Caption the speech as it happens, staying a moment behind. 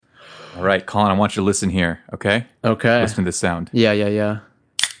All right, Colin, I want you to listen here, okay? Okay. Listen to this sound. Yeah.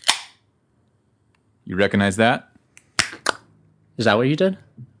 You recognize that? Is that what you did?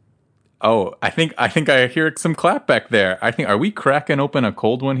 Oh, I think I hear some clap back there. Are we cracking open a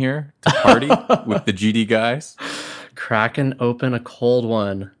cold one here to party with the GD guys? Cracking open a cold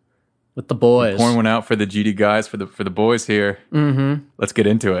one with the boys. Pouring one out for the GD guys, for the boys here. Mm-hmm. Let's get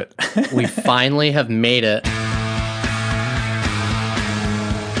into it. We finally have made it.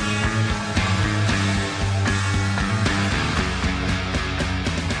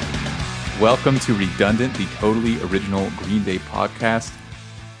 Welcome to Redundant, the totally original Green Day podcast.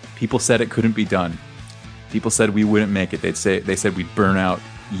 People said it couldn't be done. People said we wouldn't make it. They said we'd burn out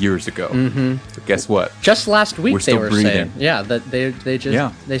years ago. Mm-hmm. But guess what? Just last week We're still they were breathing. saying, yeah, that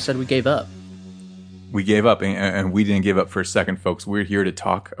they said we gave up. We gave up, and we didn't give up for a second, folks. We're here to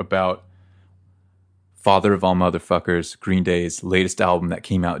talk about Father of All Motherfuckers, Green Day's latest album that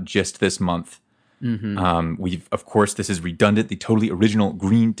came out just this month. Mm-hmm. Of course, this is Redundant, the totally original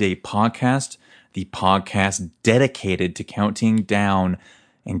Green Day podcast, the podcast dedicated to counting down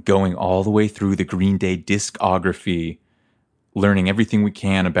and going all the way through the Green Day discography, learning everything we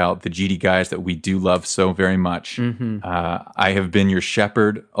can about the GD guys that we do love so very much. Mm-hmm. I have been your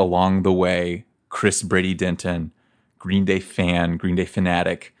shepherd along the way, Chris Brady Denton, Green Day fan, Green Day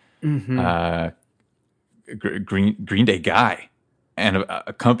fanatic, mm-hmm. Green Day guy, and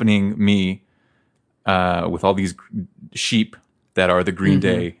accompanying me with all these sheep that are the Green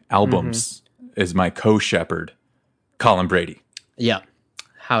Mm-hmm. Day albums is my co-shepherd, Colin Brady. Yeah.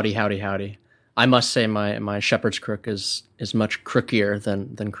 Howdy. I must say my shepherd's crook is much crookier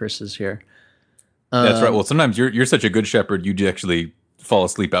than Chris's here. That's right. Well, sometimes you're such a good shepherd, you actually fall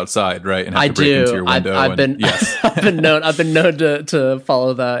asleep outside, right? And have to break into your window. I've been yes. I've been known to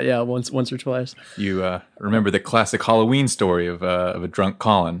follow that. Yeah, once or twice. You remember the classic Halloween story of a drunk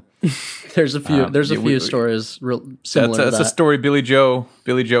Colin. There's a few stories similar to that. That's a story Billy Joe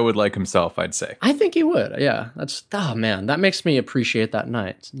would like himself, I'd say. I think he would. Yeah. That makes me appreciate that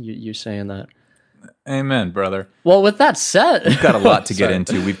night. You saying that. Amen, brother. Well, with that said, we've got a lot to get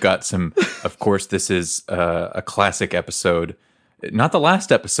into. We've got some, of course, this is a classic episode. Not the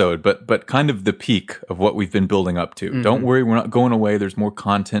last episode, but kind of the peak of what we've been building up to. Mm-hmm. Don't worry, we're not going away. There's more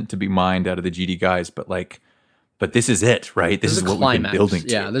content to be mined out of the GD guys, but this is it, right? This is what we've been building to.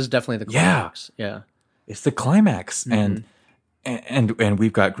 Yeah, this is definitely the climax. Yeah. It's the climax. Mm-hmm. And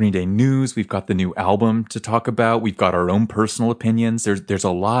we've got Green Day news, we've got the new album to talk about, we've got our own personal opinions. There's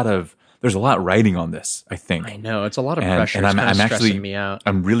a lot riding on this, I think. I know, it's a lot of pressure. And I'm stressing me out.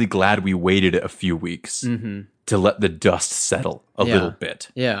 I'm really glad we waited a few weeks to let the dust settle a little bit.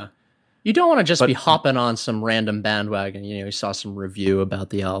 Yeah. You don't want to just be hopping on some random bandwagon. You saw some review about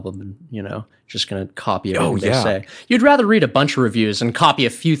the album and, just going to copy everything they say. You'd rather read a bunch of reviews and copy a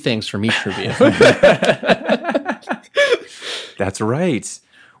few things from each review. That's right.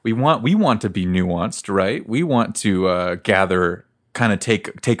 We want to be nuanced, right? We want to gather, kind of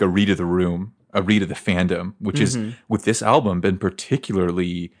take a read of the room, a read of the fandom, which is, with this album, been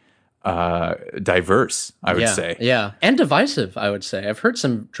particularly diverse, I would say. Yeah, and divisive, I would say. I've heard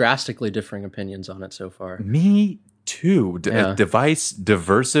some drastically differing opinions on it so far. Me too.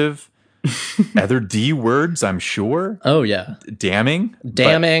 Diversive, other D words, I'm sure. Oh, yeah. Damning.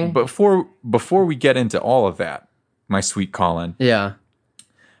 But before we get into all of that, my sweet Colin. Yeah.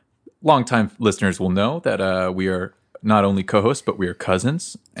 Longtime listeners will know that we are not only co-hosts, but we are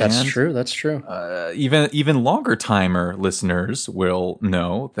cousins. That's true. Even longer timer listeners will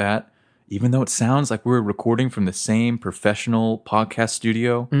know that even though it sounds like we're recording from the same professional podcast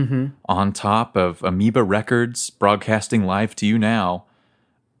studio on top of Amoeba Records broadcasting live to you now,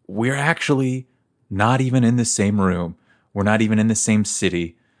 we're actually not even in the same room. We're not even in the same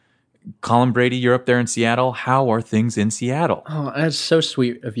city. Colin Brady, you're up there in Seattle. How are things in Seattle? Oh, that's so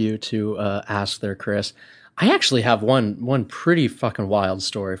sweet of you to ask there, Chris. I actually have one pretty fucking wild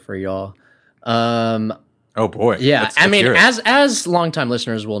story for y'all. Oh boy. Yeah. Let's I mean, hear it. as longtime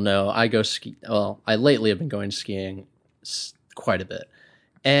listeners will know, I go ski. Well, I lately have been going skiing quite a bit.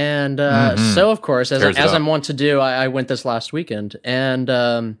 And so of course, as I'm wont to do, I went this last weekend, and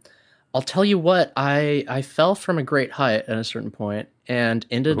I'll tell you what, I fell from a great height at a certain point and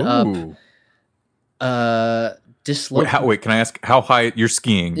ended up dislocating. Wait, can I ask how high you're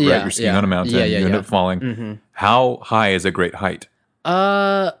skiing? Yeah, right, you're skiing on a mountain. You end up falling. Mm-hmm. How high is a great height?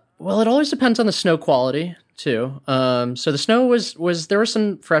 Well, it always depends on the snow quality too. So the snow was there was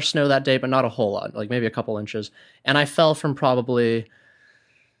some fresh snow that day, but not a whole lot, like maybe a couple inches. And I fell from probably,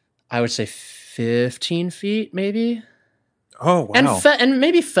 I would say 15 feet, maybe. Oh wow! And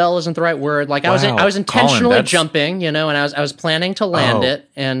maybe fell isn't the right word. Like I was intentionally Colin, jumping, and I was planning to land it,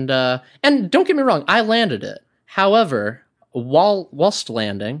 and don't get me wrong, I landed it. However, whilst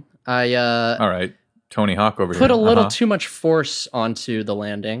landing, I all right, Tony Hawk over here. Put a little too much force onto the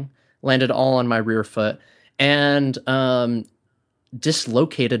landing, landed all on my rear foot, and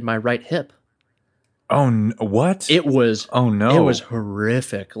dislocated my right hip. Oh, what? It was. Oh no! It was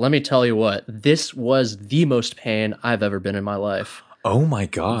horrific. Let me tell you what. This was the most pain I've ever been in my life. Oh my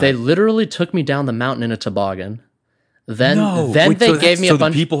god! They literally took me down the mountain in a toboggan. Then they gave me a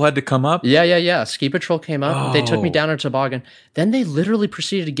bunch. The people had to come up. Yeah. Ski Patrol came up. They took me down in a toboggan. Then they literally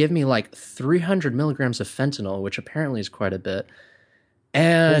proceeded to give me like 300 milligrams of fentanyl, which apparently is quite a bit.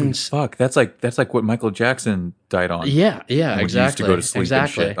 And holy fuck, that's like what Michael Jackson died on. Yeah, exactly. He used to go to sleep and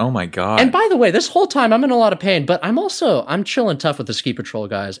shit. Oh my god! And by the way, this whole time I'm in a lot of pain, but I'm chilling tough with the Ski Patrol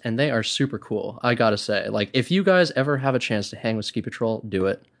guys, and they are super cool. I gotta say, like, if you guys ever have a chance to hang with Ski Patrol, do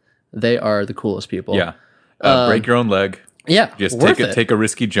it. They are the coolest people. Yeah, break your own leg. Yeah, just take a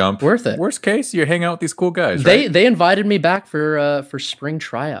risky jump. Worth it. Worst case, you hang out with these cool guys. They invited me back for spring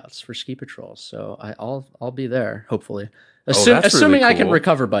tryouts for Ski Patrol, so I'll be there hopefully. Assuming really cool. I can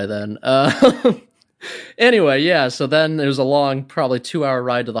recover by then. Anyway, yeah. So then it was a long, probably 2-hour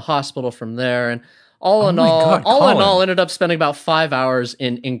ride to the hospital from there, and all in all, ended up spending about 5 hours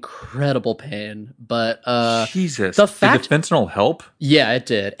in incredible pain. But Jesus, the fact, did the fentanyl help? Yeah, it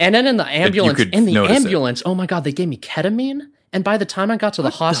did. And then in the ambulance, oh my god, they gave me ketamine. And by the time I got to the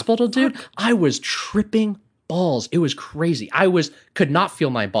hospital, dude, I was tripping balls. It was crazy. Could not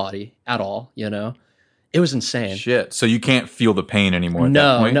feel my body at all. It was insane. Shit. So you can't feel the pain anymore at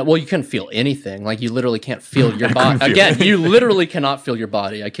that point? No. Well, you couldn't feel anything. Like, you literally can't feel your body. Again, you literally cannot feel your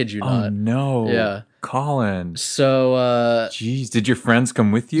body. I kid you not. Oh, no. Yeah. Colin. So, jeez, did your friends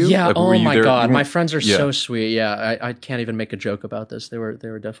come with you? Yeah, like, oh my god. My friends are so sweet. Yeah, I can't even make a joke about this. They were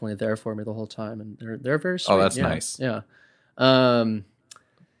definitely there for me the whole time, and they're very sweet. Oh, that's nice. Yeah.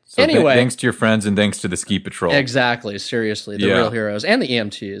 So anyway, thanks to your friends and thanks to the Ski Patrol. Exactly. Seriously, the real heroes and the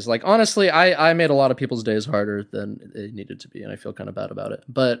EMTs. Like, honestly, I made a lot of people's days harder than it needed to be, and I feel kind of bad about it.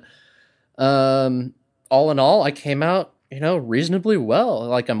 But all in all, I came out, reasonably well.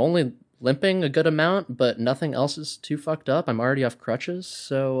 Like, I'm only limping a good amount, but nothing else is too fucked up. I'm already off crutches,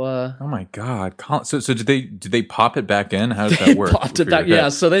 so oh my god. So did they pop it back in? How does that work? Popped it back. Yeah,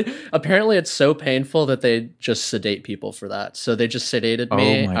 so they apparently, it's so painful that they just sedate people for that. So they just sedated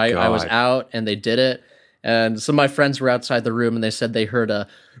me. I was out, and they did it. And some of my friends were outside the room, and they said they heard a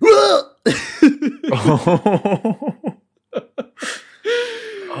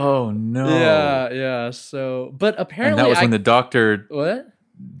oh no. Yeah. So, but apparently, and that was when the doctor what?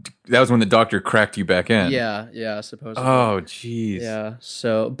 That was when the doctor cracked you back in. Yeah, supposedly. Oh, jeez. Yeah.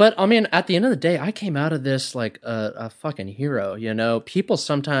 So, but I mean, at the end of the day, I came out of this like a fucking hero. People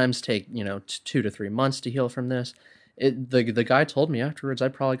sometimes take 2 to 3 months to heal from this. The guy told me afterwards I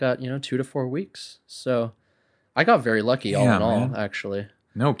probably got 2 to 4 weeks. So, I got very lucky all in all, actually.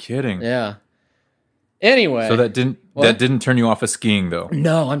 No kidding. Yeah. Anyway, so that didn't turn you off of skiing though.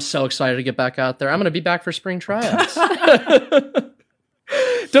 No, I'm so excited to get back out there. I'm going to be back for spring tryouts.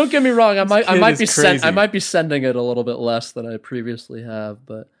 Don't get me wrong. I might be sending it a little bit less than I previously have,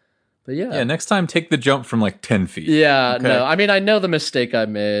 but yeah. Yeah, next time take the jump from like 10 feet. Yeah, okay. No. I mean, I know the mistake I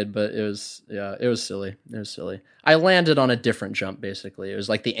made, but it was silly. It was silly. I landed on a different jump basically. It was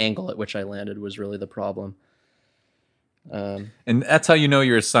like the angle at which I landed was really the problem. And that's how you know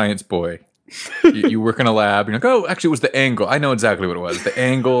you're a science boy. you work in a lab, you're like, oh, actually it was the angle. I know exactly what it was. The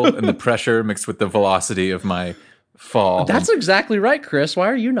angle and the pressure mixed with the velocity of my fall. That's exactly right, Chris. Why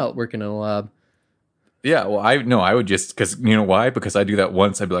are you not working in a lab? Yeah, well, I would just, because you know why? Because I do that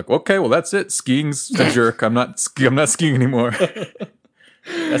once. I'd be like, okay, well, that's it. Skiing's a jerk. I'm not skiing anymore.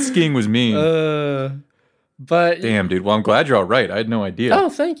 That skiing was mean. But damn, dude. Well, I'm glad you're all right. I had no idea. Oh,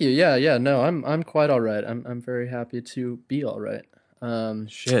 thank you. Yeah. No, I'm quite all right. I'm very happy to be all right.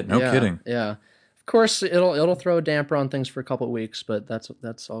 Shit, no kidding. Yeah, of course it'll throw a damper on things for a couple of weeks, but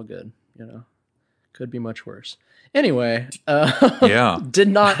that's all good. Could be much worse. Anyway, yeah, did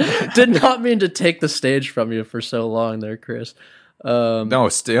not mean to take the stage from you for so long there, Chris. No,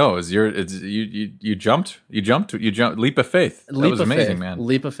 still, you jumped, leap of faith. That was amazing, man.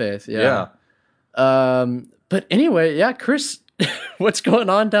 Leap of faith, yeah. But anyway, yeah, Chris, what's going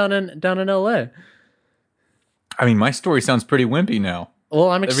on down in LA? I mean, my story sounds pretty wimpy now. Well,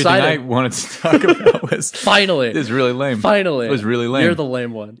 I'm excited. Everything I wanted to talk about was finally. It was really lame. Finally, it was really lame. You're the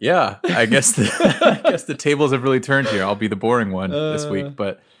lame one. Yeah, I guess the tables have really turned here. I'll be the boring one this week,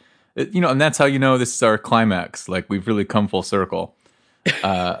 but and that's how you know this is our climax. Like, we've really come full circle.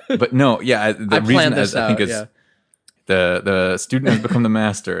 But no, yeah, the The student has become the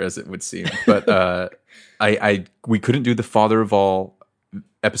master, as it would seem. But we couldn't do the Father of All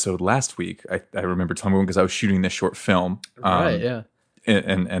episode last week. I remember telling everyone because I was shooting this short film. Right, yeah.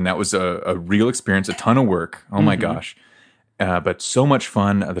 And that was a real experience, a ton of work. Oh my gosh. But so much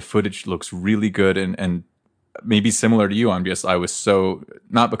fun. The footage looks really good and maybe similar to you. I was so,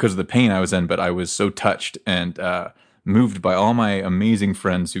 not because of the pain I was in, but I was so touched and moved by all my amazing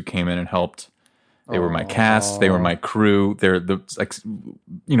friends who came in and helped. They were my cast. They were my crew. They're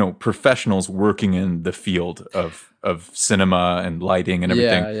professionals working in the field of cinema and lighting and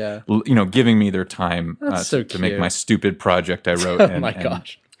everything. Yeah. Giving me their time to make my stupid project I wrote. Oh my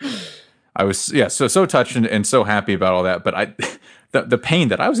gosh. I was so touched and so happy about all that. But the pain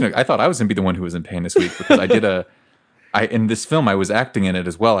that I thought I was gonna be the one who was in pain this week because in this film I was acting in it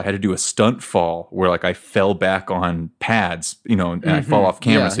as well. I had to do a stunt fall where like I fell back on pads, and I fall off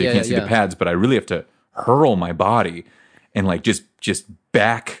camera so you can't see the pads, but I really have to hurl my body and like just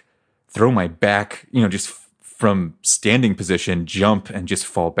throw my back, just from standing position, jump and just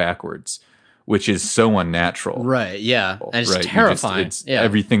fall backwards, which is so unnatural. Right, yeah. And it's terrifying.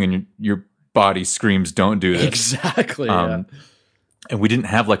 Everything in your body screams, don't do this. Exactly, yeah. And we didn't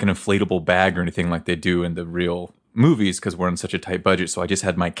have like an inflatable bag or anything like they do in the real movies because we're on such a tight budget. So I just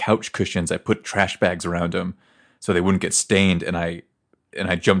had my couch cushions. I put trash bags around them so they wouldn't get stained. And I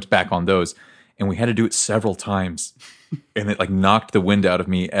jumped back on those. And we had to do it several times. And it like knocked the wind out of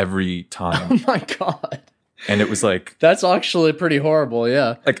me every time. Oh my God. And it was like... That's actually pretty horrible,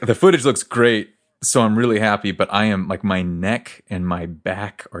 yeah. Like the footage looks great. So I'm really happy. But I am like my neck and my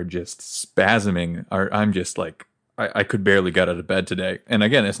back are just spasming. I'm just like... I could barely get out of bed today. And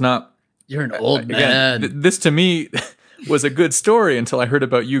again, it's not... You're an old man. This to me was a good story until I heard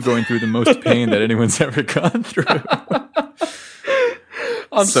about you going through the most pain that anyone's ever gone through.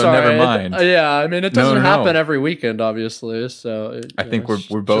 I'm so sorry. Never mind. I mean, it doesn't happen every weekend, obviously. So I think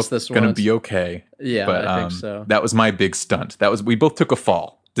we're both going to be okay. Yeah, but, I think so. That was my big stunt. We both took a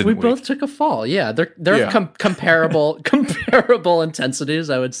fall. Didn't we? We both took a fall. Yeah, they're comparable intensities,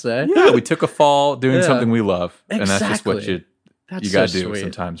 I would say. Yeah, we took a fall doing something we love, and that's just what you got to do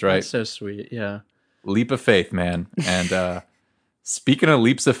sometimes, right? That's so sweet. Yeah, leap of faith, man. And speaking of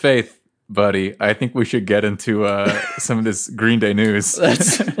leaps of faith, buddy, I think we should get into some of this Green Day news.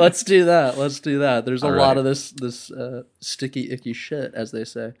 Let's do that. There's a lot of this sticky, icky shit, as they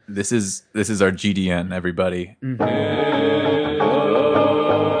say. This is our GDN, everybody.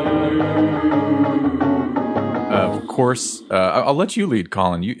 Of course, I'll let you lead,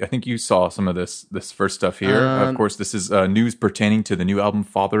 Colin. I think you saw some of this first stuff here. Of course, this is news pertaining to the new album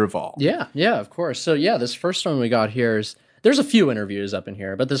Father of All. Yeah, of course. So this first one we got here is, there's a few interviews up in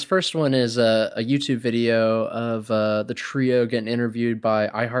here, but this first one is a YouTube video of the trio getting interviewed by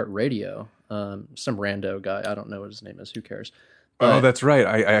iHeartRadio. Some rando guy. I don't know what his name is. Who cares? But, that's right.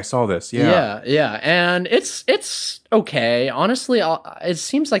 I saw this. Yeah. And it's okay. Honestly, it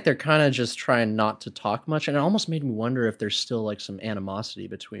seems like they're kind of just trying not to talk much, and it almost made me wonder if there's still like some animosity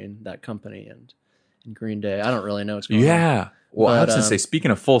between that company and Green Day. I don't really know what's going on. Yeah. Well, I have to say, speaking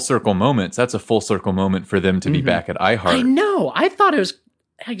of full circle moments, that's a full circle moment for them to be back at iHeart. I know. I thought it was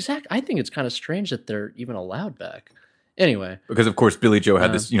I think it's kind of strange that they're even allowed back. Anyway, because of course Billy Joe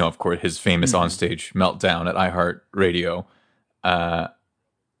had this, of course, his famous onstage meltdown at iHeartRadio.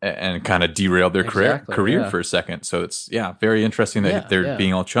 And kind of derailed their career for a second. So it's very interesting that they're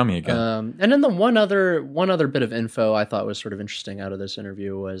being all chummy again. And then the one other bit of info I thought was sort of interesting out of this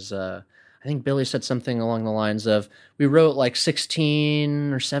interview was I think Billy said something along the lines of, we wrote like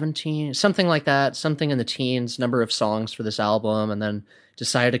 16 or 17, something like that, something in the teens number of songs for this album, and then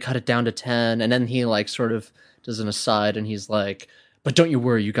decided to cut it down to 10. And then he like sort of does an aside and he's like, but don't you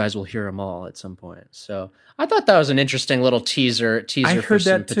worry, you guys will hear them all at some point. So I thought that was an interesting little teaser for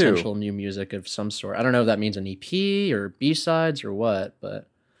some potential new music of some sort. I don't know if that means an EP or B-sides or what, but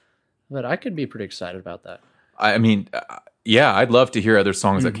I could be pretty excited about that. I mean, I'd love to hear other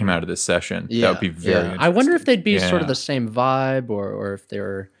songs that came out of this session. That would be very interesting. I wonder if they'd be sort of the same vibe or if they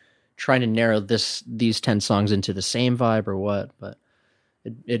were trying to narrow these 10 songs into the same vibe or what, but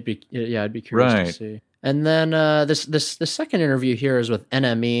I'd be curious to see. And then this second interview here is with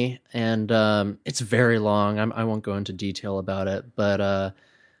NME, and it's very long. I won't go into detail about it, but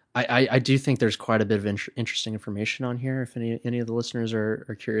I do think there's quite a bit of interesting information on here if any of the listeners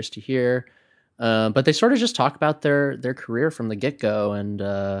are curious to hear. But they sort of just talk about their career from the get-go and,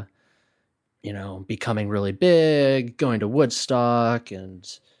 becoming really big, going to Woodstock and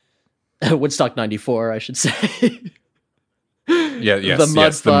Woodstock 94, I should say. The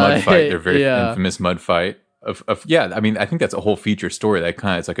mud fight. Their very infamous mud fight. I mean, I think that's a whole feature story that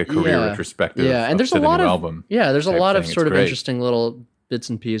kind of, it's like a career retrospective. Yeah, and there's a lot of album. Yeah, there's a lot of sort of interesting little bits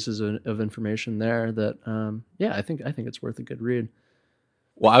and pieces of information there that I think it's worth a good read.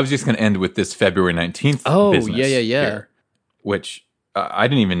 Well, I was just going to end with this February 19th business here, which I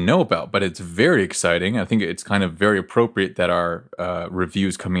didn't even know about, but it's very exciting. I think it's kind of very appropriate that our review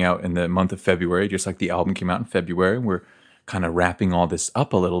is coming out in the month of February, just like the album came out in February. We're kind of wrapping all this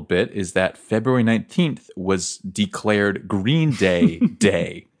up a little bit, is that February 19th was declared Green Day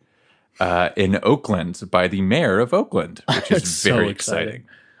Day in Oakland by the mayor of Oakland, which is very exciting.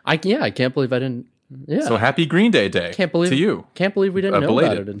 I can't believe I didn't. Yeah. So happy Green Day Day to you. Can't believe we didn't know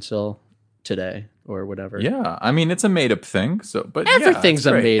about it until today or whatever. Yeah, I mean, it's a made-up thing. But everything's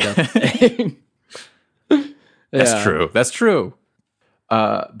a made-up thing. That's true.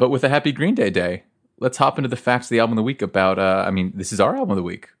 But with a happy Green Day Day, let's hop into the facts of the album of the week about, this is our album of the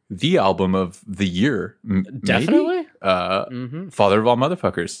week. The album of the year. Definitely. Father of All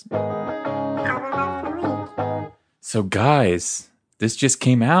Motherfuckers. So guys, this just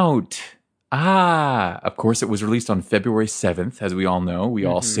came out. Of course it was released on February 7th, as we all know. We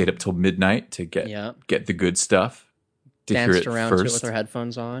all stayed up till midnight to get the good stuff. To Danced hear it around first. To it with our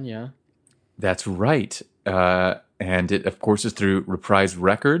headphones on, yeah. That's right. And it, of course, is through Reprise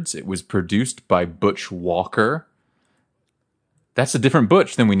Records. It was produced by Butch Walker. That's a different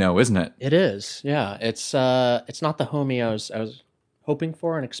Butch than we know, isn't it? It is, yeah. It's not the homie I was hoping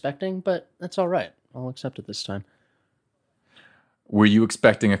for and expecting, but that's all right. I'll accept it this time. Were you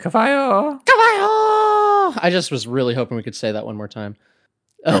expecting a caballo? Caballo! I just was really hoping we could say that one more time.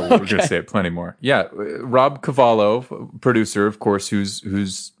 Oh, we're going to say it plenty more. Yeah, Rob Cavallo, producer, of course,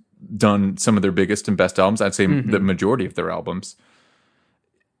 who's done some of their biggest and best albums. I'd say the majority of their albums,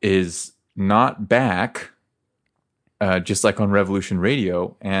 is not back, just like on Revolution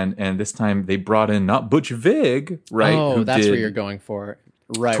Radio. And this time they brought in not Butch Vig, right? Oh, that's what you're going for.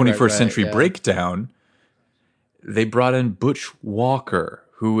 Right. 21st Century Breakdown. They brought in Butch Walker,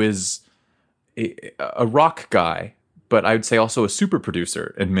 who is a rock guy, but I would say also a super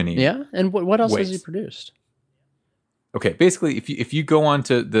producer in many and what else ways. has he produced? Okay, basically, if you go on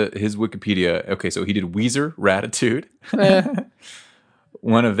to his Wikipedia, okay, so he did Weezer, Ratitude,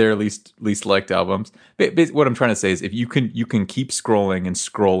 one of their least liked albums. What I'm trying to say is, if you can keep scrolling and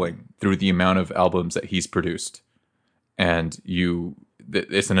scrolling through the amount of albums that he's produced, and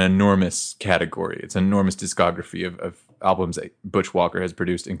it's an enormous category. It's an enormous discography of albums that Butch Walker has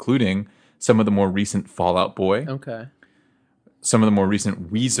produced, including some of the more recent Fall Out Boy. Okay. Some of the more recent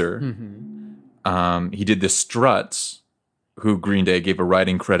Weezer. He did the Struts, who Green Day gave a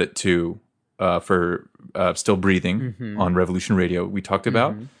writing credit to for Still Breathing on Revolution Radio. We talked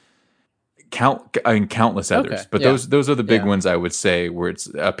about countless others, but those are the big ones I would say. Where it's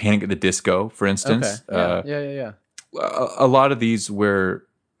Panic at the Disco, for instance. Yeah. A lot of these where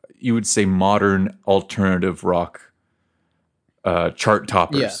you would say modern alternative rock chart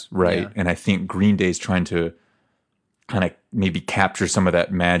toppers, right? Yeah. And I think Green Day's trying to kind of maybe capture some of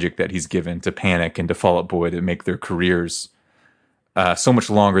that magic that he's given to Panic and to Fall Out Boy to make their careers so much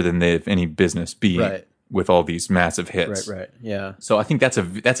longer than they have any business being with all these massive hits. Right, yeah. So I think that's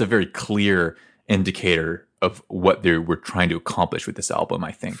a very clear indicator of what they were trying to accomplish with this album,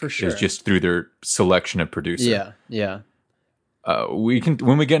 I think. For sure. Is just through their selection of producer. Yeah. We can,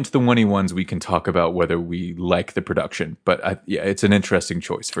 when we get into the 1E1s, we can talk about whether we like the production. But it's an interesting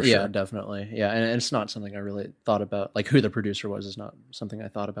choice for sure. Yeah, definitely. Yeah, and it's not something I really thought about. Like who the producer was is not something I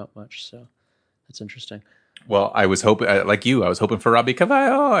thought about much. So that's interesting. Well, I was hoping, like you, I was hoping for Robbie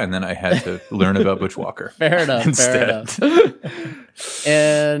Cavallo, and then I had to learn about Butch Walker. Fair enough.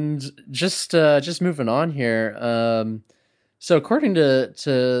 And just moving on here. So according to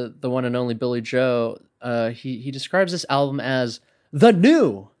the one and only Billy Joe, he describes this album as the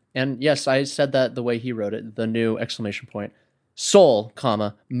new, and yes, I said that the way he wrote it, the new ! Soul,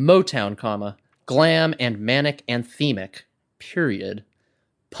 Motown, glam and manic anthemic, period.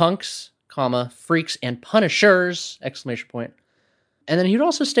 Punks, freaks and punishers, ! And then he'd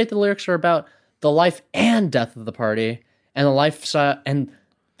also state the lyrics are about the life and death of the party and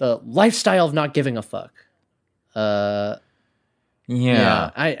the lifestyle of not giving a fuck.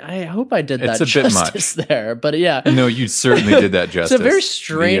 Yeah, I hope I did that justice there, but yeah. No, you certainly did that justice. It's a very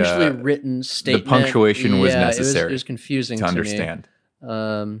strangely written statement. The punctuation was necessary. It was confusing to understand.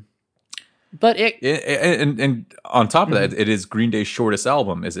 But and on top of that, it is Green Day's shortest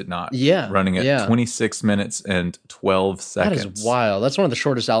album, is it not? Yeah, running at 26 minutes and 12 seconds. That is wild. That's one of the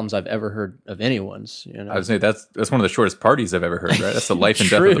shortest albums I've ever heard of anyone's. You know? I would say that's one of the shortest parties I've ever heard. Right? That's the life and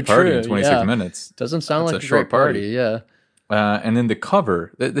death of the party in 26 minutes. Doesn't sound like a short party. Yeah. And then the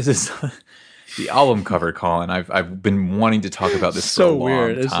cover. This is The album cover, Colin. I've been wanting to talk about this for a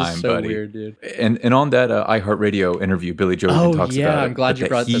long time, so buddy. Weird, dude. And on that iHeartRadio interview, Billy Joe even talks about it. I'm glad you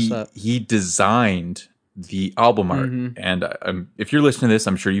brought this up. He designed the album art, and if you're listening to this,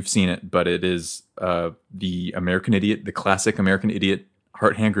 I'm sure you've seen it. But it is the American Idiot, the classic American Idiot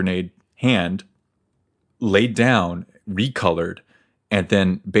heart hand grenade hand laid down, recolored, and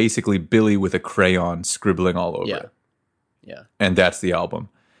then basically Billy with a crayon scribbling all over it. Yeah, and that's the album.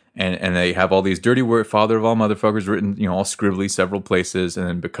 And they have all these dirty word, father of all motherfuckers written, all scribbly several places. And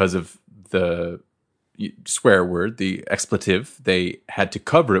then because of the swear word, the expletive, they had to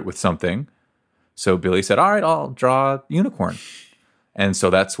cover it with something. So Billy said, all right, I'll draw unicorn. And so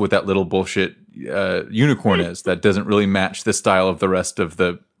that's what that little bullshit unicorn is. That doesn't really match the style of the rest of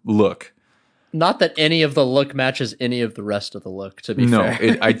the look. Not that any of the look matches any of the rest of the look, to be fair.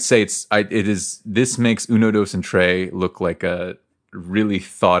 No, I'd say it is. This makes Uno, Dos, and Tre look like a really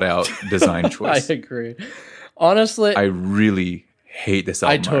thought out design choice. I agree. Honestly, I really hate this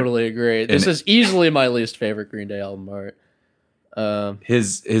album. I totally agree. This is easily my least favorite Green Day album art.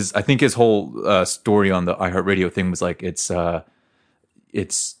 His I think his whole story on the iHeartRadio thing was like it's I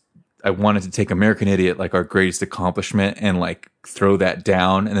wanted to take American Idiot, like our greatest accomplishment, and like throw that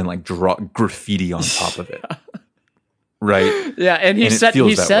down and then like draw graffiti on top of it. Right. Yeah, and he said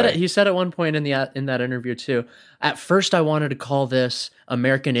at one point in that interview too. At first, I wanted to call this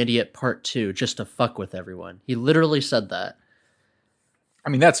American Idiot Part 2 just to fuck with everyone. He literally said that. I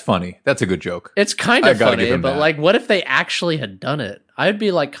mean, that's funny. That's a good joke. It's kind of funny, but like, what if they actually had done it? I'd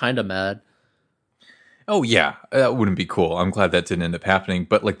be like kind of mad. Oh yeah, that wouldn't be cool. I'm glad that didn't end up happening.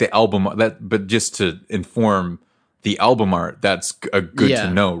 But like the album, but just to inform. The album art, that's a good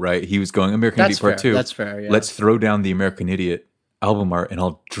to know, right? He was going American Idiot Part 2. That's fair, yeah. Let's throw down the American Idiot album art and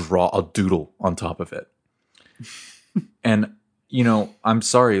I'll doodle on top of it. And, I'm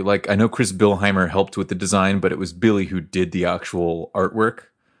sorry, like I know Chris Bilheimer helped with the design, but it was Billy who did the actual artwork.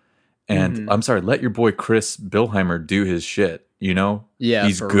 And I'm sorry, let your boy Chris Bilheimer do his shit, Yeah.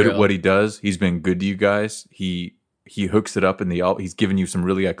 He's good at what he does. He's been good to you guys. He hooks it up in the album. He's given you some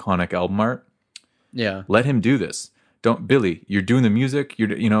really iconic album art. Yeah. Let him do this. Billy, you're doing the music.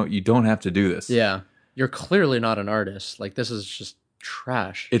 You don't have to do this. Yeah. You're clearly not an artist. Like, this is just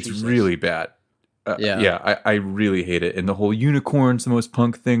trash. It's really bad. Yeah. I really hate it. And the whole unicorn's the most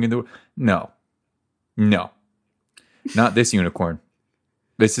punk thing in the world. No. Not this unicorn.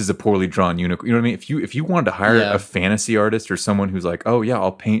 This is a poorly drawn unicorn. You know what I mean? If you wanted to hire a fantasy artist or someone who's like, oh yeah,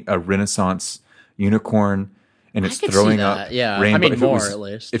 I'll paint a Renaissance unicorn and it's throwing up rainbow. I mean, more at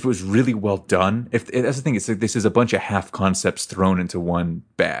least. If it was really well done, that's the thing. It's like this is a bunch of half concepts thrown into one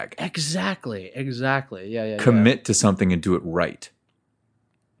bag. Exactly. Yeah. Commit to something and do it right.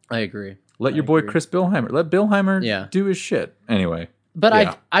 I agree. Let your boy Chris Bilheimer. Let Bilheimer do his shit. Anyway.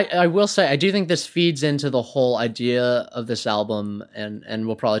 But I will say, I do think this feeds into the whole idea of this album, and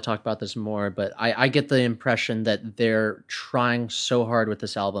we'll probably talk about this more, but I get the impression that they're trying so hard with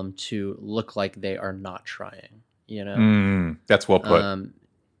this album to look like they are not trying, That's well put.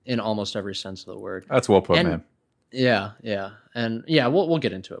 In almost every sense of the word. That's well put, man. Yeah. And we'll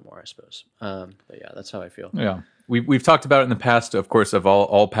get into it more, I suppose. But yeah, that's how I feel. Yeah. We've talked about it in the past, of course, of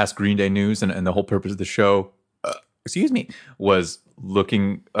all past Green Day news, and the whole purpose of the show, was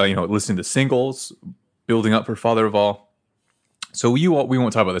looking, listening to singles, building up for Father of All. So we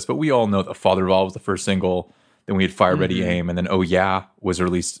won't talk about this, but we all know that Father of All was the first single. Then we had Fire Ready Aim, and then Oh Yeah was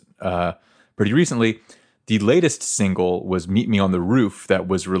released pretty recently. The latest single was Meet Me on the Roof, that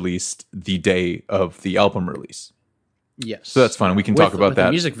was released the day of the album release. Yes. So that's fun. We can talk about that.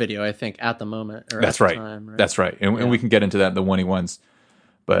 The music video, I think, at the moment. That's right. That's right. And we can get into that in the 1E1s.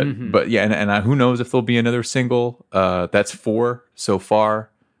 But yeah, and who knows if there'll be another single. That's 4 so far.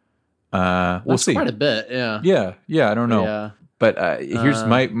 We'll see. Quite a bit, yeah. Yeah, I don't know. Yeah. But here's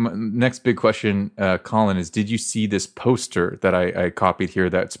my next big question, Colin, is did you see this poster that I copied here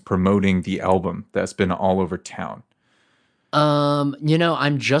that's promoting the album that's been all over town?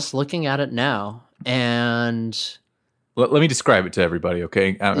 I'm just looking at it now, and... Let me describe it to everybody,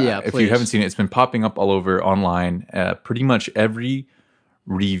 okay? If you haven't seen it, it's been popping up all over online. Pretty much every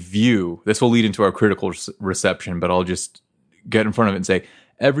review, this will lead into our critical reception, but I'll just get in front of it and say,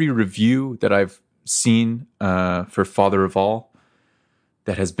 every review that I've seen for Father of All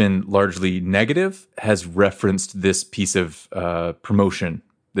that has been largely negative has referenced this piece of promotion,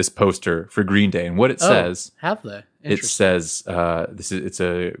 this poster for Green Day. And what it says... have they? It says, it's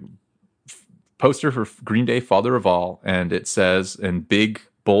a poster for Green Day, Father of All, and it says in big,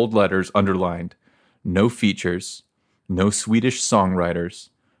 bold letters, underlined, no features, no Swedish songwriters,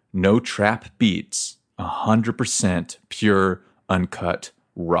 no trap beats, 100% pure, uncut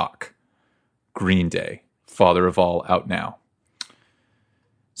rock. Green Day, Father of All, out now.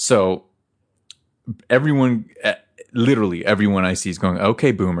 So literally everyone I see is going,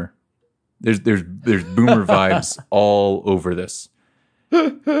 okay, boomer. There's boomer vibes all over this.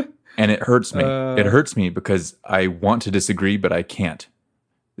 And it hurts me. It hurts me because I want to disagree, but I can't.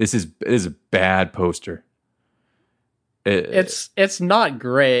 This is a bad poster. It's not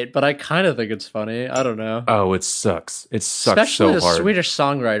great, but I kind of think it's funny. I don't know. Oh, it sucks. It sucks especially so hard. The Swedish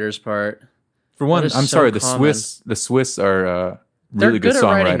songwriters part. For one, I'm sorry. The Swiss are really good at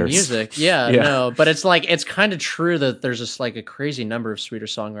songwriters. Writing music. Yeah, no, but it's like it's kind of true that there's just like a crazy number of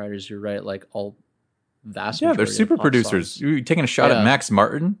Swedish songwriters who write like all vast. Yeah, they're super producers. You're taking a shot at Max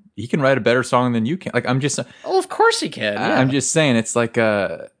Martin. He can write a better song than you can. Like I'm just. Oh, of course he can. Yeah. I'm just saying it's like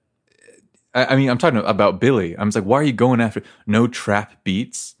I mean, I'm talking about Billy. I'm just like, why are you going after no trap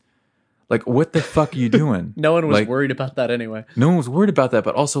beats? Like, what the fuck are you doing? No one was worried about that anyway. No one was worried about that,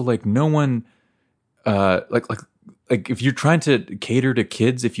 but also like no one, like if you're trying to cater to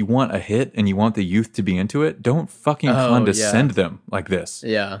kids, if you want a hit and you want the youth to be into it, don't fucking condescend them like this.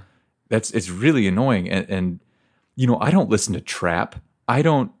 Yeah, it's really annoying. And you know, I don't listen to trap. I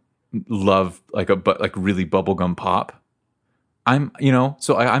don't love like really bubblegum pop. I'm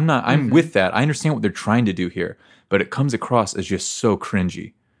with that. I understand what they're trying to do here, but it comes across as just so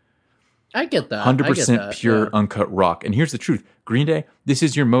cringy. I get that. 100% pure uncut rock. And here's the truth. Green Day, this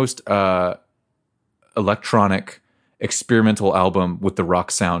is your most electronic experimental album with the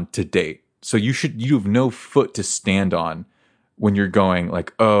rock sound to date. So you have no foot to stand on when you're going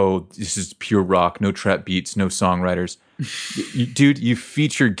like, oh, this is pure rock, no trap beats, no songwriters. Dude, you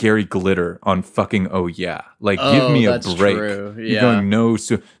feature Gary Glitter on fucking Oh Yeah. Like, give me a break. True. Yeah. You're going no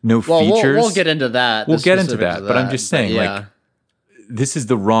features. We'll get into that. We'll get into that, but I'm just saying, like, this is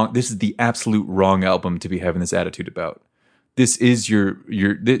the absolute wrong album to be having this attitude about. This is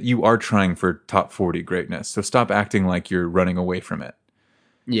you are trying for top 40 greatness. So stop acting like you're running away from it.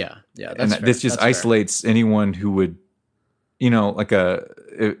 Yeah. That's and fair. This just isolates anyone who would, like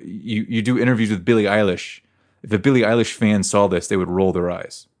you do interviews with Billie Eilish. If a Billie Eilish fan saw this, they would roll their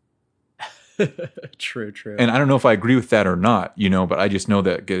eyes. True. And I don't know if I agree with that or not, but I just know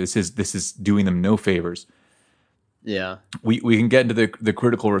that this is doing them no favors. Yeah. We can get into the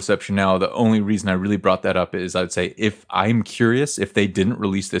critical reception now. The only reason I really brought that up is I'd say if I'm curious, if they didn't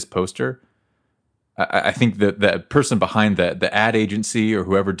release this poster, I think that the person behind the ad agency or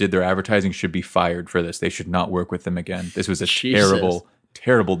whoever did their advertising should be fired for this. They should not work with them again. This was a terrible,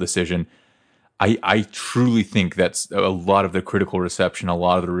 terrible decision. I truly think that's a lot of the critical reception, a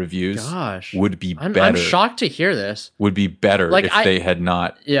lot of the reviews would be better. I'm shocked to hear this. Would be better if they had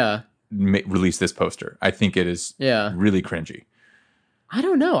not released this poster. I think it is really cringy. I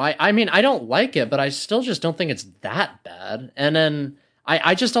don't know. I mean, I don't like it, but I still just don't think it's that bad. And then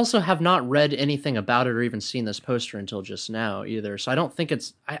I just also have not read anything about it or even seen this poster until just now either. So I don't think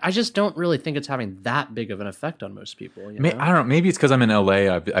I just don't really think it's having that big of an effect on most people. I don't know. Maybe it's because I'm in LA.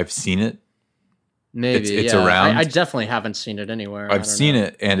 I've seen it. Maybe it's around. I definitely haven't seen it anywhere. I've seen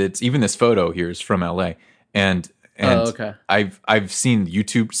it, and it's even this photo here is from LA, and okay. I've seen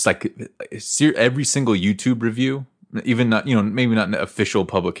YouTube, every single YouTube review, even not maybe not in official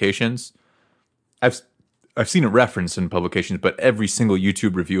publications. I've seen it referenced in publications, but every single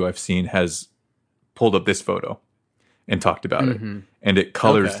YouTube review I've seen has pulled up this photo and talked about it, and it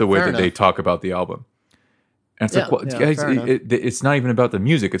colors the way that they talk about the album. And it's like, well, guys, it's not even about the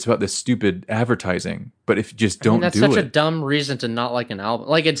music; it's about this stupid advertising. But if you just don't do it, that's such a dumb reason to not like an album.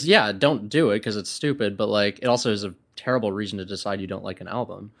 Like, it's don't do it because it's stupid. But like, it also is a terrible reason to decide you don't like an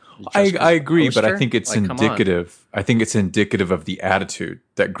album. I agree, but I think it's indicative. I think it's indicative of the attitude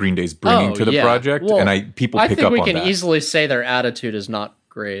that Green Day's bringing to the project, and people pick up on that. I think we can easily say their attitude is not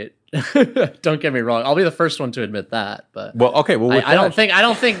great. Don't get me wrong. I'll be the first one to admit that. But I don't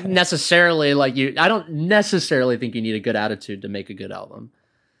think necessarily I don't necessarily think you need a good attitude to make a good album.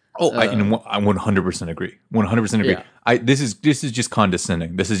 Oh, I 100% agree. 100% agree. Yeah. This is just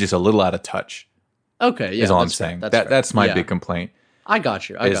condescending. This is just a little out of touch. Okay, yeah, is all I'm saying. That's my big complaint. I got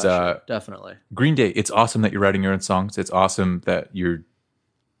you. Definitely. Green Day. It's awesome that you're writing your own songs. It's awesome that you're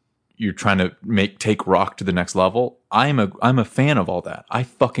trying to take rock to the next level. I'm a fan of all that. I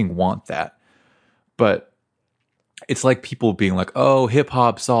fucking want that. But it's like people being like, oh, hip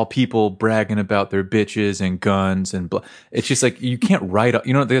hop's all people bragging about their bitches and guns and blah. It's just like, you can't write,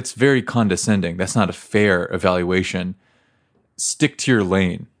 that's very condescending. That's not a fair evaluation. Stick to your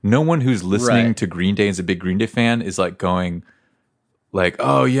lane. No one who's listening to Green Day and is a big Green Day fan is like going like,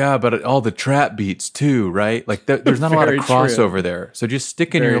 oh yeah, but all the trap beats too, right? Like there's not a lot of crossover there. So just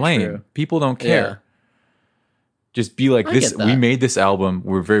stick in your lane. People don't care. Just be like, this. We made this album.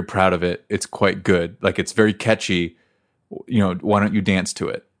 We're very proud of it. It's quite good. Like, it's very catchy. Why don't you dance to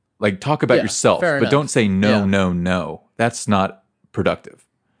it? Like, talk about yourself, but don't say no. That's not productive.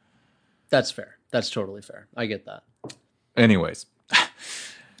 That's fair. That's totally fair. I get that. Anyways,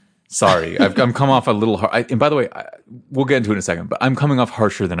 sorry, I'm come off a little hard. And by the way, we'll get into it in a second, but I'm coming off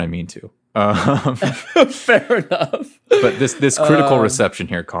harsher than I mean to. Fair enough. But this critical reception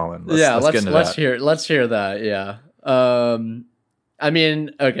here, Colin. Let's hear that. Yeah. I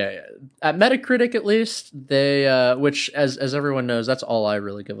mean, okay. At Metacritic, at least, they, which as everyone knows, that's all I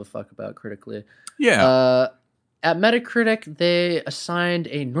really give a fuck about critically. Yeah. At Metacritic, they assigned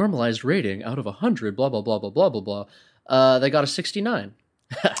a normalized rating out of 100. Blah blah blah blah blah blah blah. They got a 69.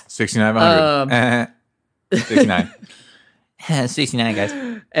 69 of 100. 69. 69,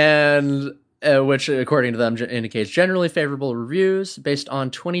 guys. And which, according to them, indicates generally favorable reviews based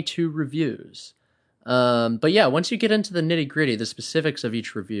on 22 reviews. But yeah, once you get into the nitty gritty, the specifics of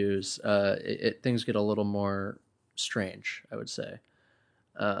each reviews, things get a little more strange, I would say.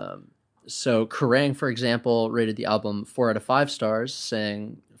 So Kerrang, for example, rated the album 4 out of 5 stars,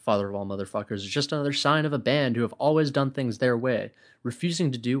 saying Father of All Motherfuckers is just another sign of a band who have always done things their way,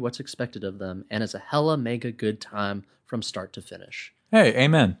 refusing to do what's expected of them, and it's a hella mega good time from start to finish. Hey,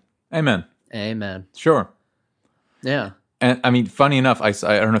 amen. Sure. Yeah. And I mean, funny enough, I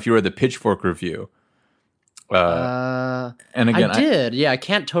don't know if you read the Pitchfork review. And again, I did. Yeah, I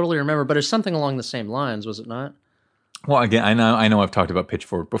can't totally remember, but it's something along the same lines, was it not? Well, again, I know I've talked about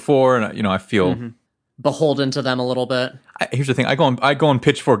Pitchfork before, and I feel beholden to them a little bit. Here's the thing: I go on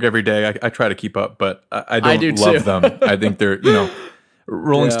Pitchfork every day. I try to keep up, but I don't love them. I think they're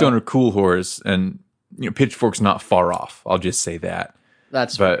Rolling Stone are cool whores, and Pitchfork's not far off. I'll just say that.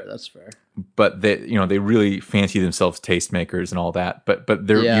 That's fair. But they they really fancy themselves tastemakers and all that. But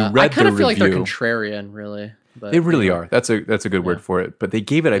they're you read I kind of feel like they're contrarian, really. But, they really are. That's a good word for it. But they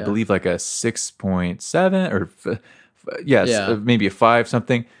gave it, I believe, like a 6.7 or maybe a 5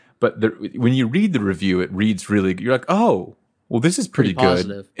 something. But when you read the review, it reads really good. You're like, oh, well, this is pretty good.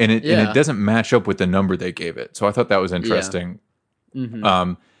 Positive. And it doesn't match up with the number they gave it. So I thought that was interesting. Yeah.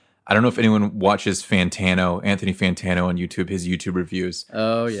 Mm-hmm. I don't know if anyone watches Anthony Fantano on YouTube, his YouTube reviews.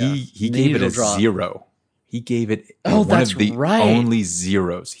 Oh, yeah. He gave it a 0. He gave it one of the only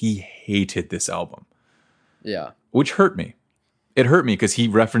zeros. He hated this album. Yeah. Which hurt me. It hurt me because he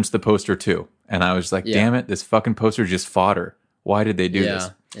referenced the poster too. And I was like, damn it, this fucking poster just fodder. Why did they do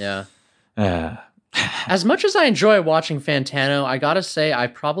this? Yeah. As much as I enjoy watching Fantano, I gotta say I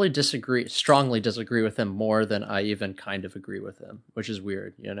probably strongly disagree with him more than I even kind of agree with him, which is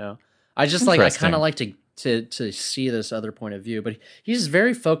weird, I just I kind of like to see this other point of view, but he's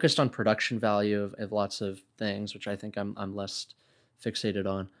very focused on production value of lots of things, which I think I'm less fixated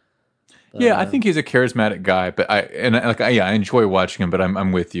on. But, I think he's a charismatic guy, but I enjoy watching him, but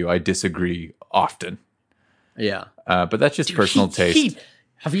I'm with you. I disagree often. Yeah. But that's just personal taste.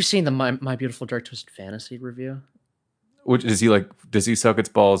 Have you seen the My Beautiful Dark Twisted Fantasy review? Which is he like? Does he suck its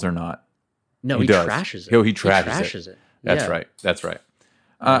balls or not? No, he trashes it. He trashes it. That's right.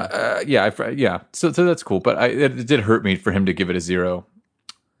 So that's cool. But it did hurt me for him to give it a 0.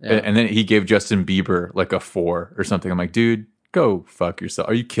 Yeah. And then he gave Justin Bieber like a 4 or something. I'm like, dude, go fuck yourself.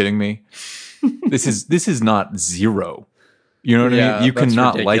 Are you kidding me? This is not 0. You know what I mean? You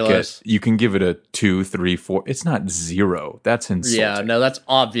cannot like it. You can give it a 2, 3, 4. It's not 0. That's insulting. Yeah, no, that's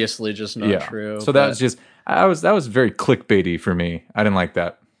obviously just not true. So that was just that was very clickbaity for me. I didn't like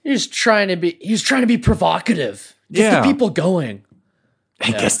that. He was trying to be provocative. Get the people going.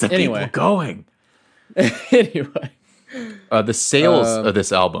 Get the people going. Anyway. The sales of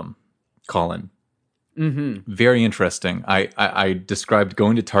this album, Colin. Mm-hmm. Very interesting. I described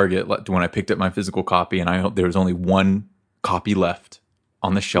going to Target when I picked up my physical copy, and there was only one copy left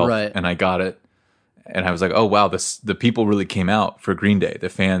on the shelf, and I got it, and I was like, oh wow, the people really came out for Green Day. The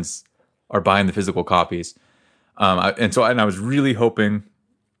fans are buying the physical copies, and I was really hoping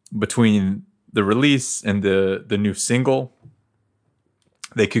between the release and the new single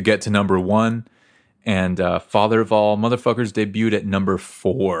they could get to number 1, and Father of All Motherfuckers debuted at number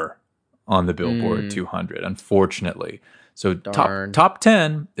 4 on the Billboard 200, unfortunately. So top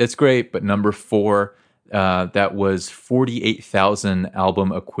 10, it's great, but number 4, that was 48,000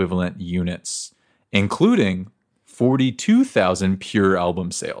 album equivalent units, including 42,000 pure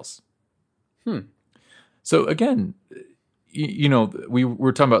album sales. So again, we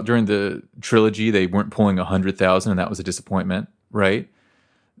were talking about during the trilogy, they weren't pulling 100,000, and that was a disappointment, right?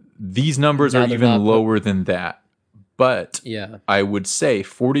 These numbers are even lower than that. But I would say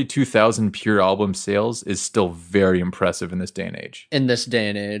 42,000 pure album sales is still very impressive in this day and age. In this day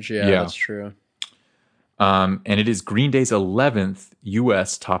and age, yeah. That's true. And it is Green Day's 11th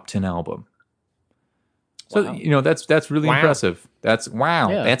U.S. top 10 album. So, wow. That's really impressive. That's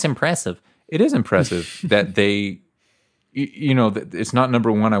impressive. It is impressive that they, it's not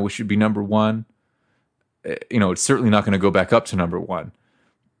number one. I wish it'd be number one. It's certainly not going to go back up to number one.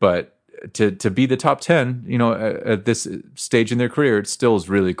 But to be the top 10, at this stage in their career, it still is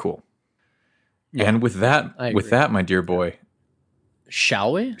really cool. Yeah, and with that, my dear boy.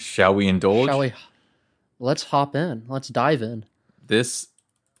 Shall we? Shall we indulge? Let's hop in. Let's dive in. This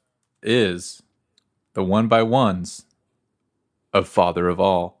is the one by ones of Father of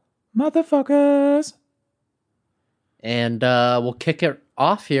All. Motherfuckers. And we'll kick it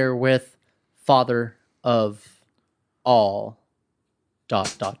off here with Father of All. ...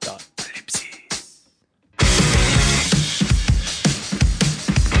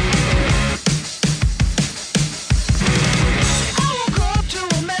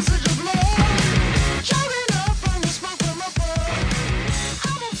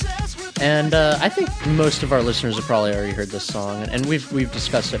 And I think most of our listeners have probably already heard this song, and we've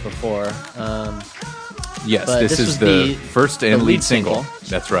discussed it before. Yes, this is the first and lead single.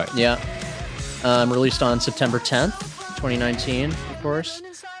 That's right. Yeah. Released on September 10th, 2019, of course.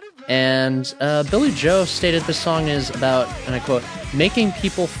 And Billy Joe stated this song is about, and I quote, making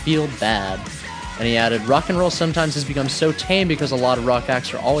people feel bad. And he added, rock and roll sometimes has become so tame because a lot of rock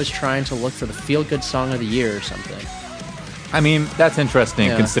acts are always trying to look for the feel-good song of the year or something. I mean, that's interesting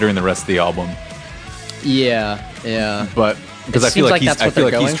considering the rest of the album. Yeah. But because I feel like he's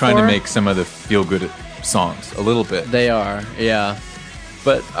trying to make some of the feel-good songs a little bit. They are, yeah.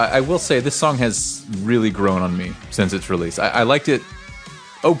 But I will say this song has really grown on me since its release. I liked it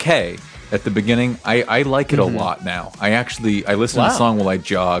okay at the beginning. I like it a lot now. I listen to the song while I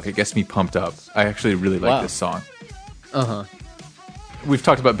jog. It gets me pumped up. I actually really like this song. Uh-huh. We've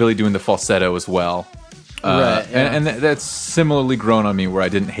talked about Billy doing the falsetto as well. Right, yeah. And that's similarly grown on me where I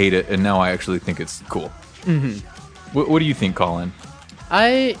didn't hate it, and now I actually think it's cool. Mm-hmm. What do you think, Colin?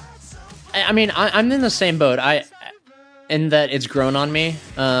 I mean, I'm in the same boat. In that it's grown on me,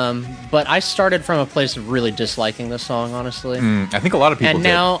 but I started from a place of really disliking this song, honestly. I think a lot of people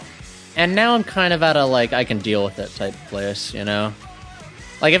did. And now I'm kind of at a, like, I can deal with it type place,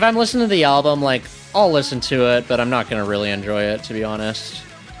 Like, if I'm listening to the album, like, I'll listen to it, but I'm not going to really enjoy it, to be honest.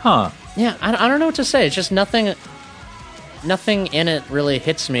 Huh. Yeah, I don't know what to say. It's just nothing in it really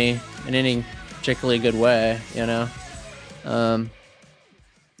hits me in any particularly good way, Yeah, I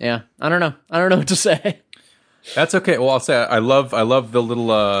don't know. I don't know what to say. That's okay. Well, I'll say I love the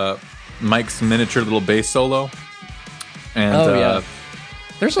little Mike's miniature little bass solo. And yeah.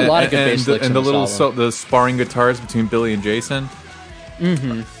 There's a lot of good bass licks and the little the sparring guitars between Billy and Jason.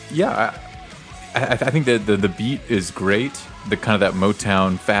 Mm-hmm. Yeah, I think that the beat is great. The kind of that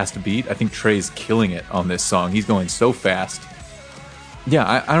Motown fast beat. I think Trey's killing it on this song. He's going so fast.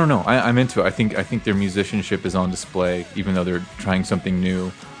 Yeah, I don't know. I'm into it. I think their musicianship is on display, even though they're trying something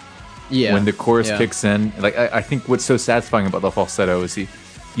new. Yeah. When the chorus kicks in, like I think what's so satisfying about the falsetto is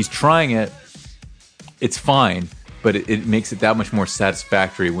he's trying it. It's fine, but it makes it that much more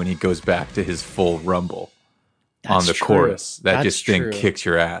satisfactory when he goes back to his full rumble on the chorus. That thing kicks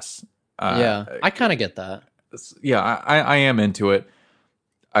your ass. I kind of get that. Yeah, I am into it.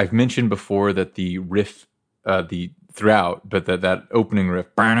 I've mentioned before that the riff, throughout, but that opening riff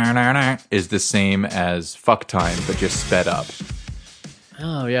is the same as Fuck Time, but just sped up.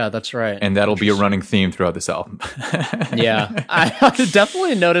 Oh, yeah, that's right. And that'll be a running theme throughout this album. Yeah. I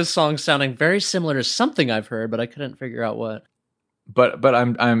definitely noticed songs sounding very similar to something I've heard, but I couldn't figure out what. But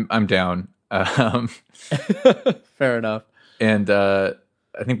I'm down. Fair enough. And I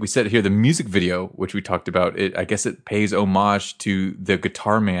think we said here the music video, which we talked about, I guess it pays homage to the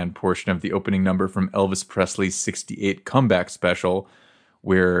Guitar Man portion of the opening number from Elvis Presley's 68 comeback special,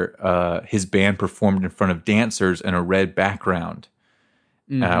 where his band performed in front of dancers in a red background.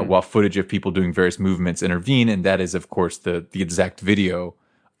 While footage of people doing various movements intervene, and that is, of course, the exact video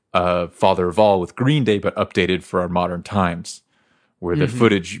of Father of All with Green Day, but updated for our modern times, where the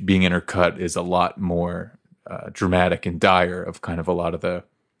footage being intercut is a lot more dramatic and dire of kind of a lot of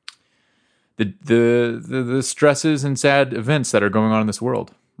the stresses and sad events that are going on in this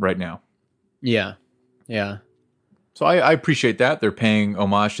world right now. Yeah. So I appreciate that. They're paying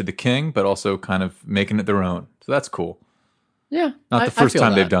homage to the king, but also kind of making it their own. So that's cool. Yeah. Not the first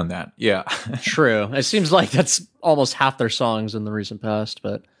time they've done that. Yeah. True. It seems like that's almost half their songs in the recent past.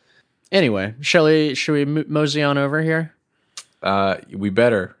 But anyway, should we mosey on over here? We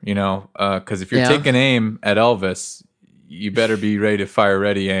better, because if you're taking aim at Elvis, you better be ready to fire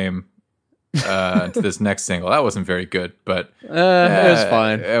ready aim to this next single. That wasn't very good, but it was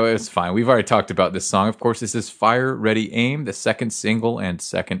fine. It was fine. We've already talked about this song. Of course, this is Fire, Ready, Aim, the second single and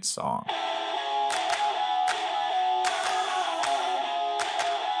second song.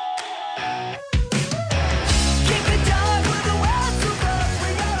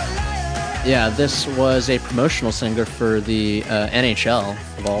 Yeah, this was a promotional singer for the NHL.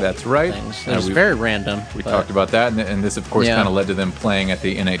 Of all That's right. Things. It was very random. We talked about that, and this, of course, kind of led to them playing at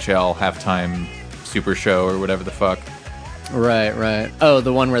the NHL halftime Super Show or whatever the fuck. Right, right. Oh,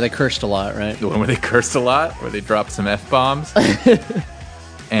 the one where they cursed a lot, right? The one where they cursed a lot, where they dropped some F-bombs.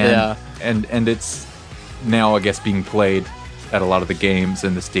 And it's now, I guess, being played at a lot of the games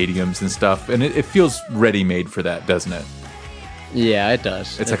and the stadiums and stuff, and it feels ready-made for that, doesn't it? Yeah, it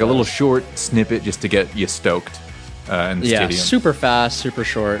does. It's like a little short snippet just to get you stoked in the stadium. Yeah, super fast, super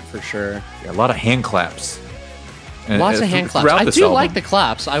short, for sure. Yeah, a lot of hand claps. Lots of hand claps. I do like the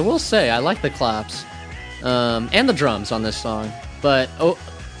claps. I will say, I like the claps. And the drums on this song. But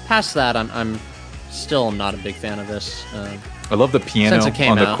past that, I'm still not a big fan of this. I love the piano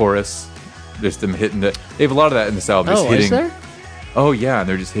on the chorus. There's them hitting the... They have a lot of that in this album. Oh, is there? Oh, yeah, and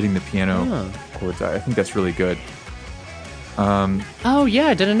they're just hitting the piano chords. I think that's really good. Oh, yeah,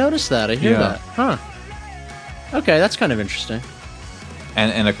 I didn't notice that. I hear that. Huh. Okay, that's kind of interesting.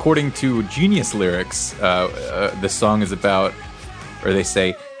 And according to Genius Lyrics, the song is about, or they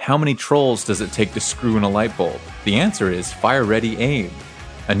say, how many trolls does it take to screw in a light bulb? The answer is Fire, Ready, Aim.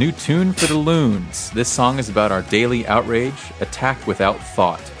 A new tune for the loons. This song is about our daily outrage, attacked without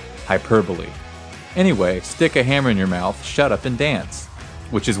thought, hyperbole. Anyway, stick a hammer in your mouth, shut up and dance.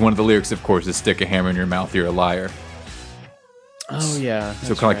 Which is one of the lyrics, of course, is stick a hammer in your mouth, you're a liar. Oh, yeah.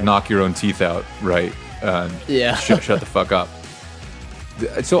 So kind of like knock your own teeth out, right? Yeah. Shut the fuck up.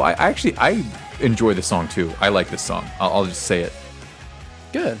 So I enjoy the song too. I like this song. I'll just say it.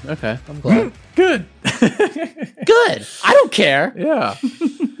 Good. Okay. I'm glad. Good. Good. I don't care. Yeah.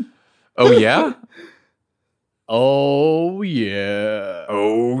 Oh, yeah? Oh, yeah.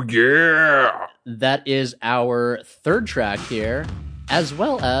 Oh, yeah. That is our third track here, as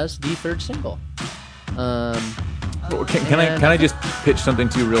well as the third single. Can I just pitch something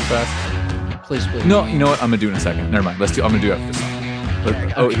to you real fast? Please. No, you know what? I'm gonna do it in a second. Never mind. I'm gonna do it after the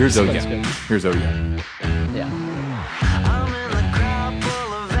song. Okay, here's Oh Yeah. Here's Oh Yeah. Yeah.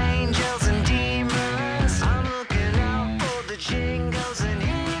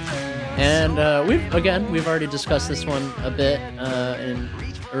 And we've already discussed this one a bit in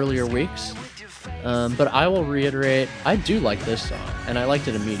earlier weeks. But I will reiterate, I do like this song, and I liked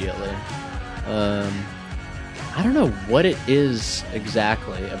it immediately. I don't know what it is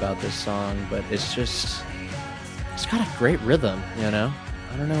exactly about this song, but it's got a great rhythm, you know?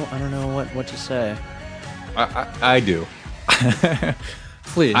 I don't know what to say. I do.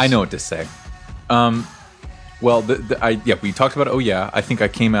 Please. I know what to say. Well, we talked about Oh Yeah. I think I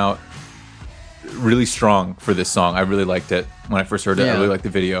came out really strong for this song. I really liked it when I first heard it. I really liked the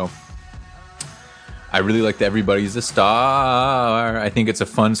video. I really like the Everybody's a Star. I think it's a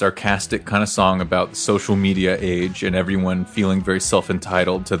fun, sarcastic kind of song about the social media age and everyone feeling very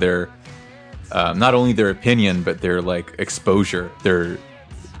self-entitled to their, not only their opinion, but their like exposure, their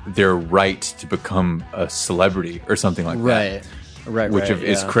right to become a celebrity or something like that. Right. Which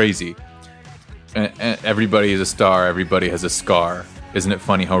is crazy. And everybody is a star. Everybody has a scar. Isn't it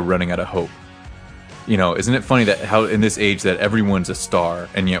funny how we're running out of hope? You know, isn't it funny that how in this age that everyone's a star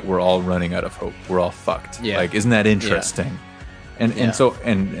and yet we're all running out of hope? We're all fucked. Yeah. Like, isn't that interesting? Yeah.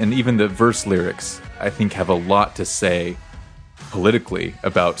 And even the verse lyrics, I think, have a lot to say politically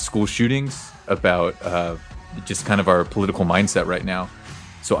about school shootings, about just kind of our political mindset right now.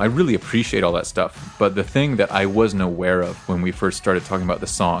 So I really appreciate all that stuff. But the thing that I wasn't aware of when we first started talking about the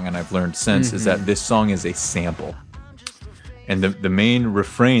song, and I've learned since, is that this song is a sample. And the main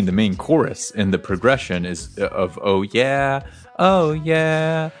refrain, the main chorus in the progression is of Oh Yeah, Oh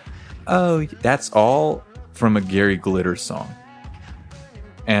Yeah, Oh yeah. That's all from a Gary Glitter song.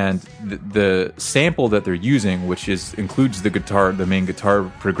 And the sample that they're using, which includes the main guitar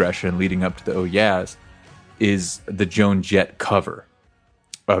progression leading up to the Oh Yeahs, is the Joan Jett cover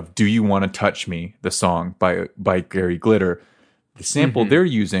of Do You Want to Touch Me, the song by Gary Glitter. The sample they're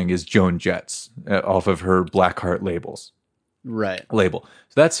using is Joan Jett's off of her Blackheart label.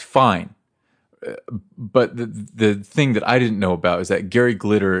 So that's fine. But the thing that I didn't know about is that Gary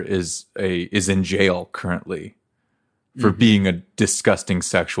Glitter is in jail currently for being a disgusting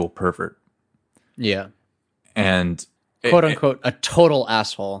sexual pervert. Yeah. And quote unquote a total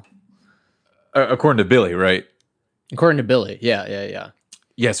asshole. According to Billy, right? According to Billy. Yeah.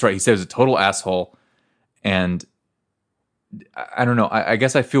 Yes, right. He says a total asshole, and I don't know. I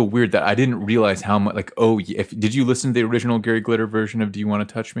guess I feel weird that I didn't realize how much. Like, oh, did you listen to the original Gary Glitter version of "Do You Want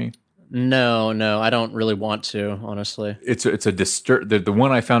to Touch Me"? No, I don't really want to. Honestly, it's a the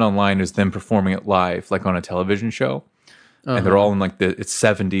one I found online is them performing it live, like on a television show, and they're all in like it's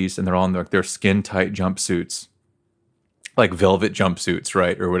 70s, and they're all in like their skin tight jumpsuits, like velvet jumpsuits,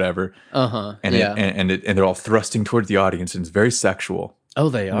 right, or whatever. And yeah, and they're all thrusting toward the audience, and it's very sexual. Oh,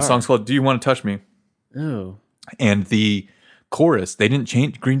 they are. The song's called "Do You Want to Touch Me?" Oh, and the chorus, they didn't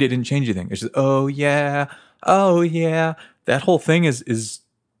change. Green Day didn't change anything. It's just oh yeah. That whole thing is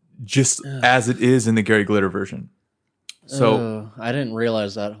just as it is in the Gary Glitter version. So I didn't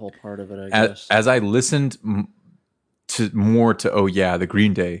realize that whole part of it. I guess as I listened more to oh yeah, the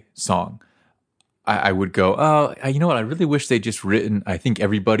Green Day song, I would go, oh, you know what? I really wish they'd just written. I think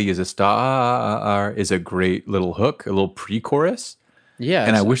 "Everybody Is a Star" is a great little hook, a little pre-chorus. Yeah,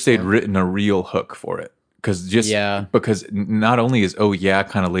 and I wish they'd written a real hook for it. Because not only is oh yeah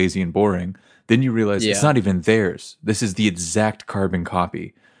kind of lazy and boring, then you realize it's not even theirs. This is the exact carbon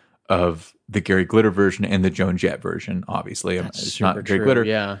copy of the Gary Glitter version and the Joan Jett version. Obviously, it's not Gary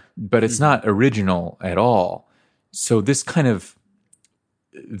Glitter, but it's not original at all. So this kind of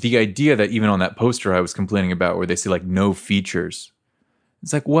the idea that even on that poster I was complaining about, where they say like no features,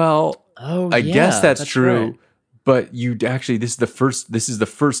 it's like, well, I guess that's true, right. But you actually this is the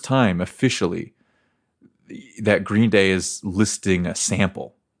first time officially that Green Day is listing a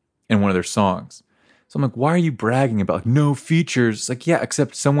sample in one of their songs. So I'm like, why are you bragging about like, no features? It's like, yeah,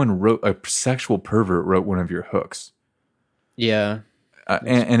 except someone a sexual pervert wrote one of your hooks. Yeah.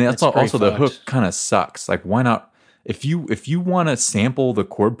 And that's also the hook kind of sucks. Like, why not? If you want to sample the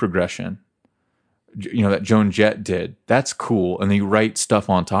chord progression, that Joan Jett did, that's cool. And then you write stuff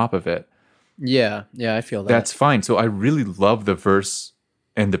on top of it. Yeah. Yeah. I feel that. That's fine. So I really love the verse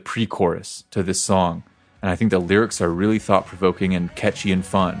and the pre-chorus to this song. And I think the lyrics are really thought-provoking and catchy and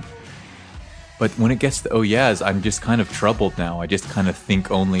fun. But when it gets to oh yeahs, I'm just kind of troubled now. I just kind of think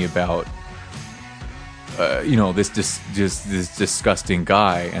only about, this disgusting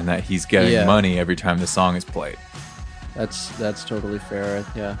guy, and that he's getting money every time the song is played. That's totally fair.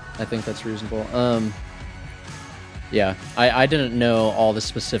 Yeah, I think that's reasonable. I didn't know all the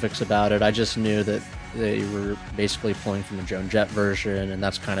specifics about it. I just knew that they were basically pulling from the Joan Jett version, and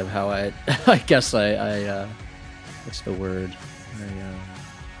that's kind of how I guess I what's the word? I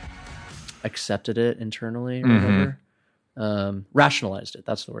accepted it internally or whatever. Rationalized it.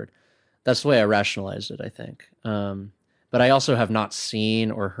 That's the word. That's the way I rationalized it, I think. But I also have not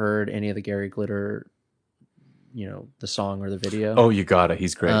seen or heard any of the Gary Glitter, the song or the video. Oh, you gotta.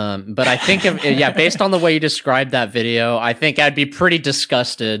 He's great. But I think, based on the way you described that video, I think I'd be pretty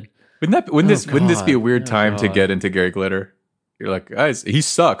disgusted. Wouldn't this be a weird time to get into Gary Glitter? You're like, guys, he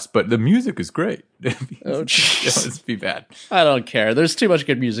sucks, but the music is great. It's be bad. I don't care. There's too much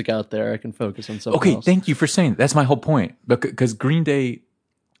good music out there. I can focus on something else. Thank you for saying that. That's my whole point. Because Green Day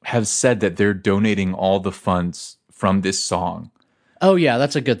have said that they're donating all the funds from this song. Oh yeah,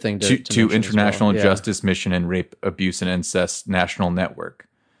 that's a good thing to International Justice Mission and Rape, Abuse, and Incest National Network.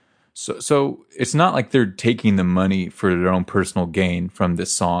 So it's not like they're taking the money for their own personal gain from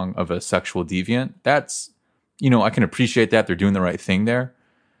this song of a sexual deviant. That's, I can appreciate that. They're doing the right thing there.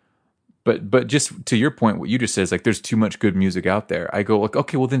 But just to your point, what you just said is like, there's too much good music out there. I go like,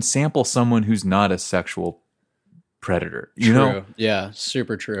 okay, well then sample someone who's not a sexual predator. You know? Yeah,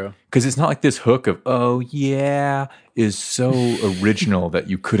 super true. Because it's not like this hook of, oh yeah, is so original that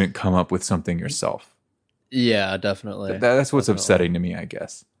you couldn't come up with something yourself. Yeah, definitely. That's what's upsetting to me, I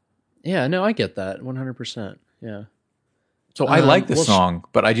guess. Yeah, no, I get that 100%. Yeah. So I like the song,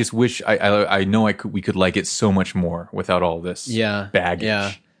 but I just wish I know we could like it so much more without all this baggage.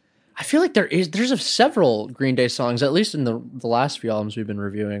 Yeah. I feel like there's several Green Day songs, at least in the last few albums we've been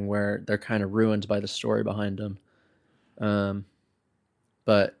reviewing, where they're kind of ruined by the story behind them.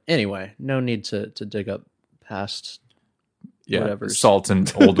 But anyway, no need to dig up past whatever. Salt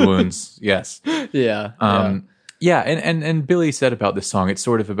and old wounds. Yes. Yeah. Yeah, and Billy said about this song, it's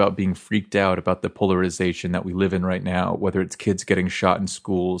sort of about being freaked out about the polarization that we live in right now, whether it's kids getting shot in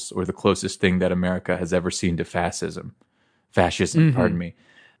schools or the closest thing that America has ever seen to fascism, pardon me.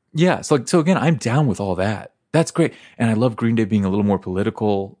 Yeah, so again, I'm down with all that. That's great. And I love Green Day being a little more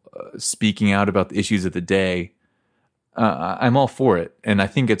political, speaking out about the issues of the day. I'm all for it. And I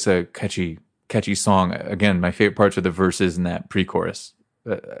think it's a catchy song. Again, my favorite parts are the verses and that pre-chorus.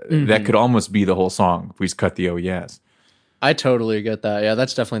 That could almost be the whole song if we just cut the oh yes. I totally get that. Yeah,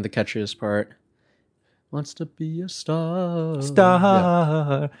 that's definitely the catchiest part. Wants to be a star.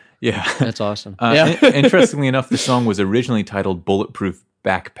 Yeah. That's awesome. Interestingly enough, the song was originally titled Bulletproof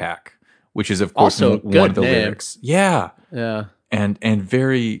Backpack, which is of course also one of the name. lyrics. Yeah. And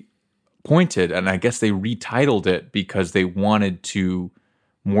very pointed, and I guess they retitled it because they wanted to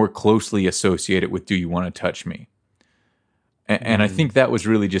more closely associate it with Do You Want to Touch Me? And I think that was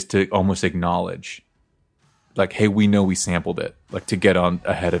really just to almost acknowledge, like, hey, we know we sampled it, like to get on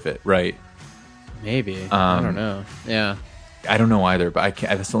ahead of it, right? Maybe. I don't know. Yeah. I don't know either, but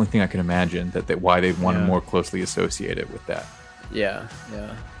that's the only thing I can imagine that why they want to more closely associate it with that. Yeah,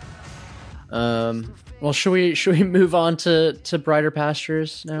 yeah. Well, should we move on to Brighter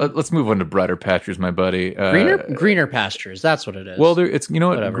Pastures now? Let's move on to Brighter Pastures, my buddy. Greener Pastures. That's what it is. Well, it's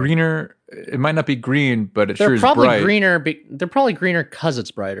what, greener. It might not be green, but they're sure is probably bright. Greener. They're probably greener because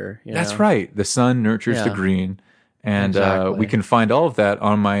it's brighter. That's right. The sun nurtures the green, and exactly. We can find all of that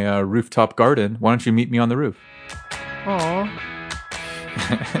on my rooftop garden. Why don't you meet me on the roof? Aww.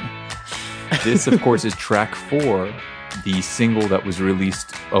 This, of course, is track 4, the single that was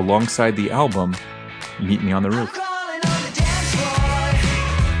released alongside the album, Meet Me on the Roof.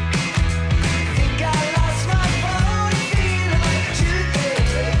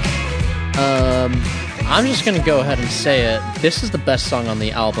 I'm just gonna go ahead and say it. This is the best song on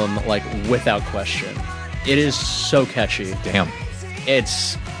the album, like, without question. It is so catchy. Damn.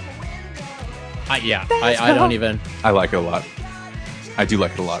 It's... I don't even... I like it a lot. I do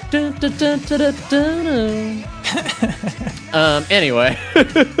like it a lot. Anyway.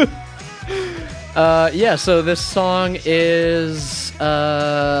 So this song is...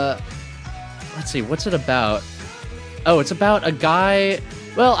 let's see, what's it about? Oh, it's about a guy...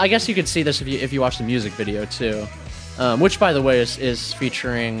 Well, I guess you could see this if you watch the music video, too. Which, by the way, is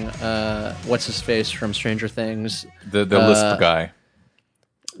featuring... what's-his-face from Stranger Things. The lisp guy.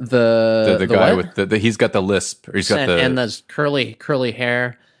 The guy what? With the he's got the lisp, or he's got and the curly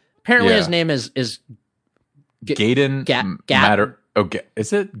hair. Apparently, his name is Gaten Matter.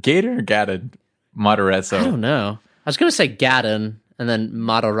 Is it Gaten or Gaten Matarazzo? I don't know. I was gonna say Gaten and then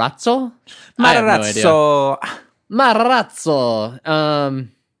Matarazzo. Matarazzo.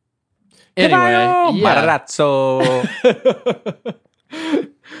 Anyway, Matarazzo.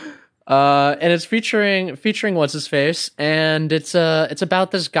 And it's featuring what's his face, and it's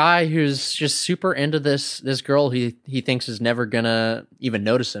about this guy who's just super into this girl he thinks is never gonna even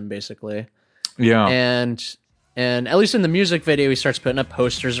notice him, basically. Yeah. And at least in the music video, he starts putting up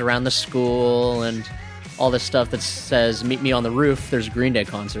posters around the school and all this stuff that says "Meet me on the roof." There's a Green Day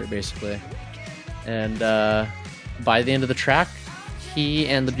concert, basically. And by the end of the track, he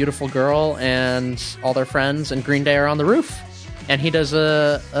and the beautiful girl and all their friends and Green Day are on the roof. And he does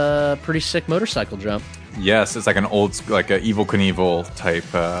a pretty sick motorcycle jump. Yes, it's like an like a Evel Knievel type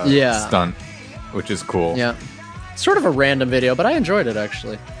stunt, which is cool. Yeah, sort of a random video, but I enjoyed it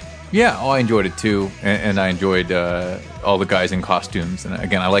actually. Yeah, I enjoyed it too, and I enjoyed all the guys in costumes. And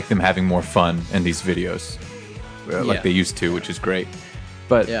again, I like them having more fun in these videos, like they used to, which is great.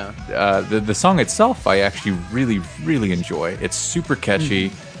 But the song itself, I actually really, really enjoy. It's super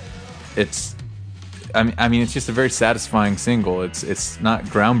catchy. It's I mean, it's just a very satisfying single. It's not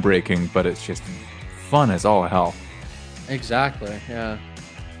groundbreaking, but it's just fun as all hell. Exactly. Yeah.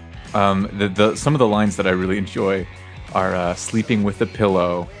 Some of the lines that I really enjoy are sleeping with a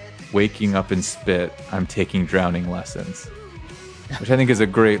pillow, waking up in spit. I'm taking drowning lessons, which I think is a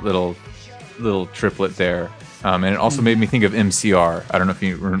great little triplet there. And it also made me think of MCR. I don't know if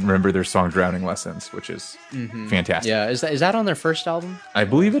you remember their song "Drowning Lessons," which is fantastic. Yeah. Is that on their first album? I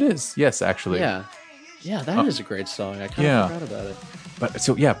believe it is. Yes, actually. Yeah. Yeah, that is a great song. I kind of forgot about it. But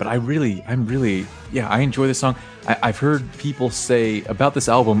I enjoy this song. I've heard people say about this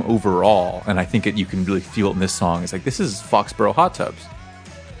album overall, and I think you can really feel it in this song. It's like, this is Foxborough Hot Tubs.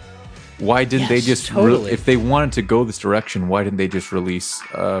 Why didn't they just, totally. if they wanted to go this direction, why didn't they just release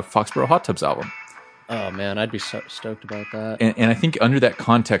Foxborough Hot Tubs album? Oh man, I'd be so stoked about that. And I think under that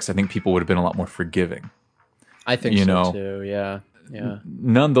context, I think people would have been a lot more forgiving. I think so too. Yeah. Yeah.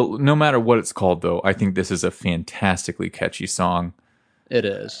 No matter what it's called, though, I think this is a fantastically catchy song. It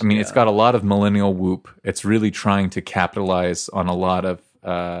is. I mean, it's got a lot of millennial whoop. It's really trying to capitalize on a lot of,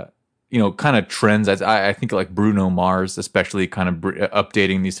 kind of trends. I think like Bruno Mars, especially kind of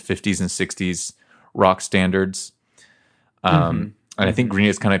updating these 50s and 60s rock standards. And I think Green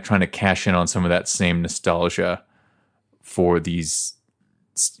Day is kind of trying to cash in on some of that same nostalgia for these,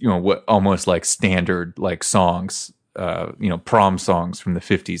 what almost like standard like songs. Prom songs from the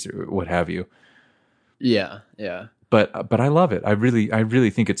 50s or what have you. Yeah, yeah. But I love it. I really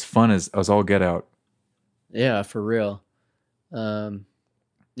think it's fun as all get out. Yeah, for real. Yeah,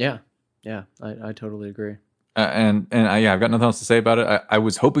 I totally agree. And I've got nothing else to say about it. I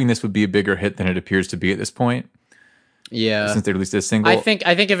was hoping this would be a bigger hit than it appears to be at this point. Yeah, since they released a single. I think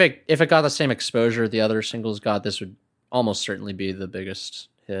if it got the same exposure the other singles got, this would almost certainly be the biggest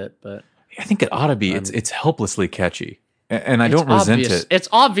hit. But I think it ought to be. It's helplessly catchy, and I don't resent it. It's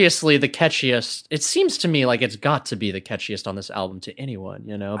obviously the catchiest. It seems to me like it's got to be the catchiest on this album to anyone,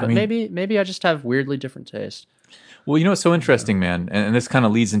 you know. But maybe I just have weirdly different taste. Well, you know what's so interesting, man, and this kind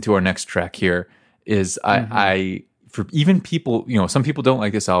of leads into our next track here. Is I for even people, you know, some people don't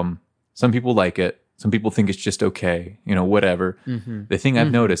like this album. Some people like it. Some people think it's just okay, you know, whatever. The thing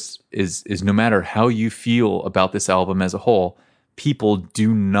I've noticed is no matter how you feel about this album as a whole, people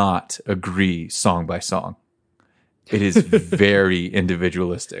do not agree song by song. It is very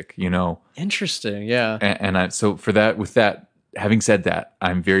individualistic, you know. Interesting, yeah. And so for that, with that, having said that,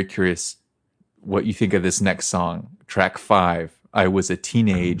 I'm very curious what you think of this next song, track 5. I Was a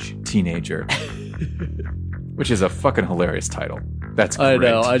Teenager, which is a fucking hilarious title. That's great. I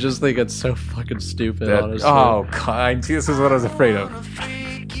know. I just think it's so fucking stupid, honestly. Oh, God. See, this is what I was afraid of.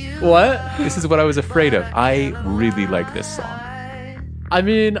 What? This is what I was afraid of. I really like this song. I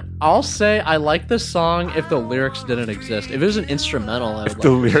mean, I'll say I like this song if the lyrics didn't exist. If it was an instrumental, I would if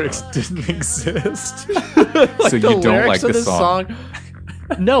the lyrics didn't exist. Like so you don't like this song?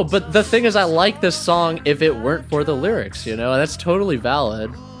 No, but the thing is, I like this song if it weren't for the lyrics, you know? And that's totally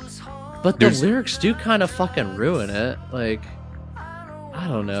valid. But the lyrics do kind of fucking ruin it. Like, I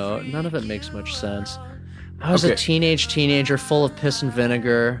don't know. None of it makes much sense. I was a teenager full of piss and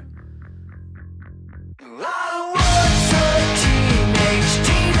vinegar.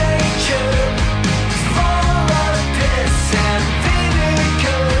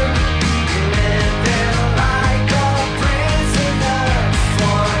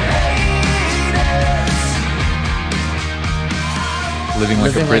 Living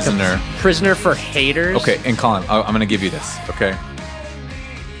like a prisoner. Prisoner for haters. Okay, and Colin, I'm going to give you this, okay?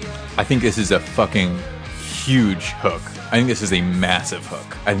 I think this is a fucking huge hook. I think this is a massive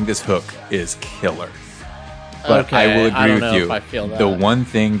hook. I think this hook is killer. But okay, I will agree with you. If I feel that. The one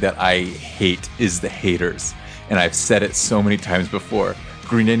thing that I hate is the haters. And I've said it so many times before.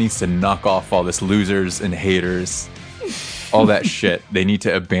 Green Day needs to knock off all this losers and haters. All that shit. They need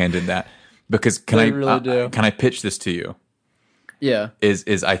to abandon that. Because can I pitch this to you? Yeah.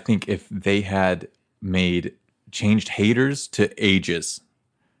 Is I think if they had changed haters to ages,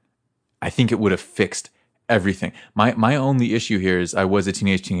 I think it would have fixed everything. My only issue here is I was a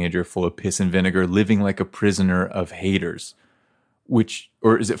teenager full of piss and vinegar, living like a prisoner of haters.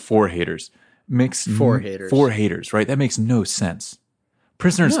 Or is it for haters? For haters. For haters, right? That makes no sense.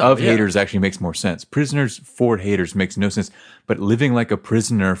 Prisoners of haters actually makes more sense. Prisoners for haters makes no sense. But living like a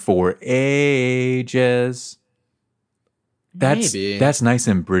prisoner for ages... That's nice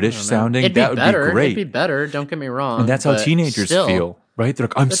and British sounding. That would be great. It'd be better. Don't get me wrong. And that's how teenagers feel, right? They're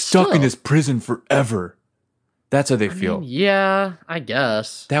like, I'm stuck in this prison forever. That's how they feel. Yeah, I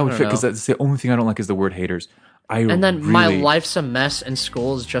guess that would fit because that's the only thing I don't like is the word haters. My life's a mess and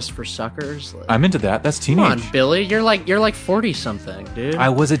school is just for suckers. Like, I'm into that. That's teenage. Come on, Billy. You're like 40 something, dude. I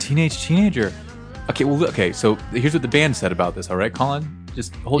was a teenager. Okay. So here's what the band said about this. All right, Colin.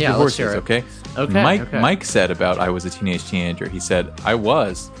 Just hold your horses, okay? Okay. Mike said about I was a teenager. He said, I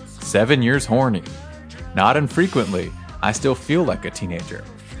was 7 years horny. Not infrequently, I still feel like a teenager.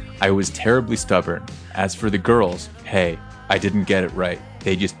 I was terribly stubborn. As for the girls, hey, I didn't get it right.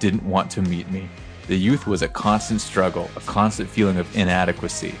 They just didn't want to meet me. The youth was a constant struggle, a constant feeling of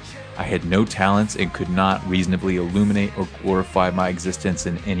inadequacy. I had no talents and could not reasonably illuminate or glorify my existence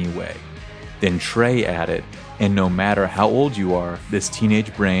in any way. Then Trey added, and no matter how old you are, this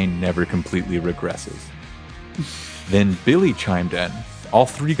teenage brain never completely regresses. Then Billy chimed in. All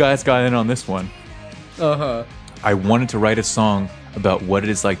three guys got in on this one. Uh-huh. I wanted to write a song about what it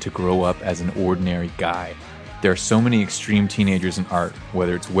is like to grow up as an ordinary guy. There are so many extreme teenagers in art,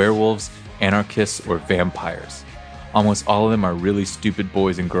 whether it's werewolves, anarchists, or vampires. Almost all of them are really stupid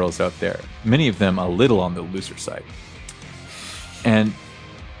boys and girls out there. Many of them a little on the loser side. And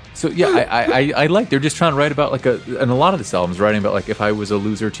so yeah, I like they're just trying to write about and a lot of this album's writing about like if I was a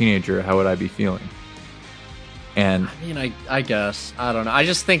loser teenager, how would I be feeling? And I mean, I guess I don't know. I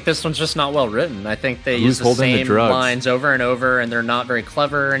just think this one's just not well written. I think they use the same lines over and over, and they're not very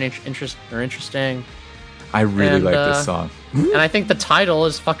clever and interesting. I really like this song, and I think the title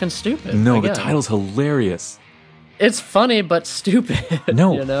is fucking stupid. No, the title's hilarious. It's funny but stupid.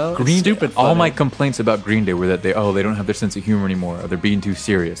 No, you know? Green Day. All my complaints about Green Day were that they don't have their sense of humor anymore, or they're being too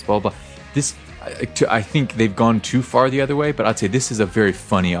serious. Blah blah. This, I think they've gone too far the other way. But I'd say this is a very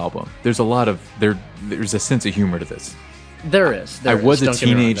funny album. There's a sense of humor to this. There is. I was a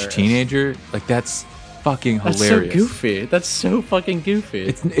teenager. Like that's fucking hilarious. That's so goofy. That's so fucking goofy.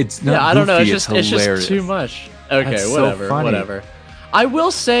 It's not. I don't know. It's just too much. Okay, That's whatever, so funny. whatever. I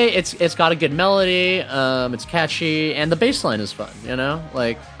will say it's got a good melody. It's catchy, and the bass line is fun. You know,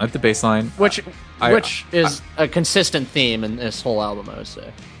 like the bass line, which is a consistent theme in this whole album. I would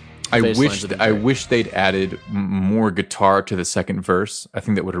say. I wish they'd added more guitar to the second verse. I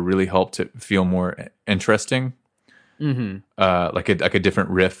think that would have really helped it feel more interesting. Mm-hmm. Like a different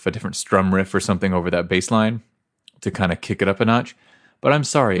riff, a different strum riff or something over that bass line to kind of kick it up a notch. But I'm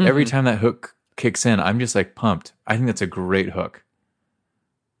sorry, every time that hook kicks in, I'm just like pumped. I think that's a great hook.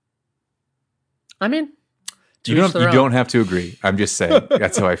 I mean, you don't have to agree. I'm just saying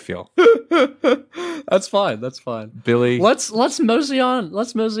that's how I feel. That's fine. That's fine. Billy, let's mosey on.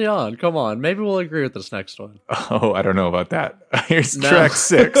 Let's mosey on. Come on, maybe we'll agree with this next one. Oh, I don't know about that. Here's track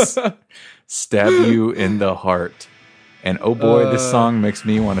 6, "Stab You in the Heart," and oh boy, this song makes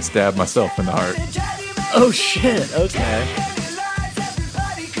me want to stab myself in the heart. Oh shit. Okay.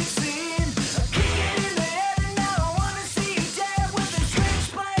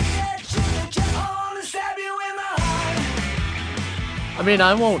 I mean,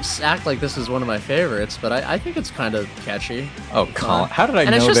 I won't act like this is one of my favorites, but I think it's kind of catchy. Oh, Colin, how did I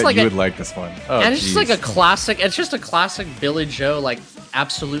know that you would like this one? Oh, and it's just like a classic. It's just a classic Billy Joe, like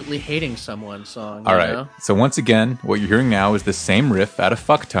absolutely hating someone song. All right. Know? So once again, what you're hearing now is the same riff out of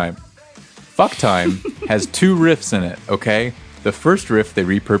Fuck Time. Fuck Time has 2 riffs in it. Okay, the first riff they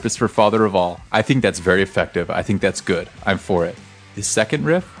repurposed for Father of All. I think that's very effective. I think that's good. I'm for it. The second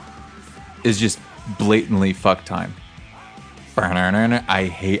riff is just blatantly Fuck Time. I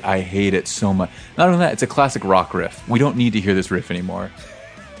hate it so much. Not only that, it's a classic rock riff. We don't need to hear this riff anymore.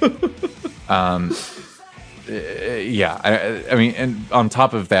 Yeah, I mean, and on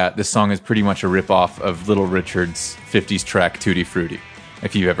top of that, this song is pretty much a ripoff of Little Richard's 50s track Tutti Frutti,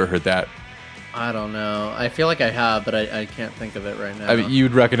 if you've ever heard that. I don't know. I feel like I have, but I can't think of it right now. I mean,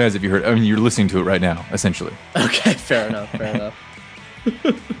 you'd recognize if you heard. I mean, you're listening to it right now, essentially. Okay, fair enough. Fair enough.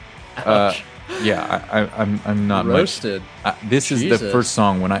 Ouch. Yeah, I'm not roasted. This Jesus. is the first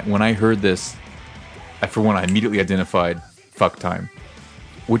song when I heard this. For one, I immediately identified Fuck Time.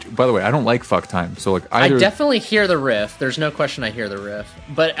 Which, by the way, I don't like Fuck Time. So like, I definitely hear the riff. There's no question I hear the riff.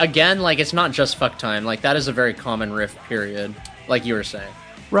 But again, like it's not just Fuck Time. Like that is a very common riff. Period. Like you were saying.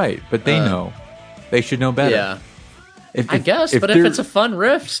 Right, but they know. They should know better. Yeah. I guess, but if it's a fun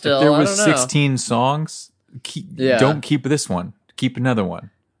riff, still, if there was I don't know. 16 songs. Don't keep this one. Keep another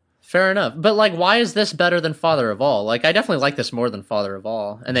one. Fair enough. But, like, why is this better than Father of All? Like, I definitely like this more than Father of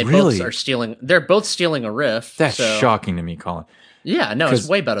All. And they both are stealing... They're both stealing a riff. That's shocking to me, Colin. Yeah, no, it's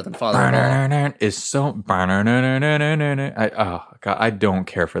way better than Father of All. Is so... I don't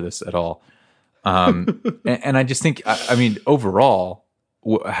care for this at all. And I just think... I mean, overall,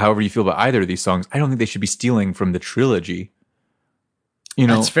 however you feel about either of these songs, I don't think they should be stealing from the trilogy. You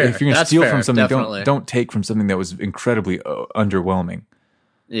know, that's fair. If you're going to steal from something, definitely. don't take from something that was incredibly underwhelming.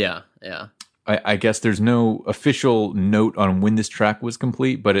 Yeah. I guess there's no official note on when this track was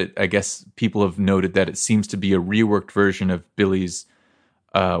complete, but I guess people have noted that it seems to be a reworked version of Billy's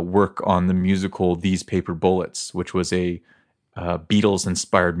work on the musical These Paper Bullets, which was a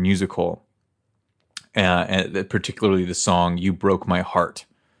Beatles-inspired musical, and particularly the song You Broke My Heart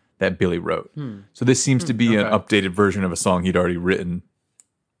that Billy wrote. So this seems to be an updated version of a song he'd already written.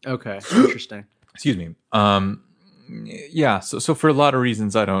 Okay, interesting. Excuse me. Yeah, so for a lot of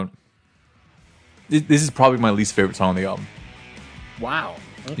reasons, I don't... This is probably my least favorite song on the album. Wow.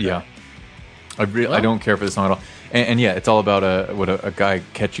 Okay. Yeah. I don't care for the song at all. And yeah, it's all about a guy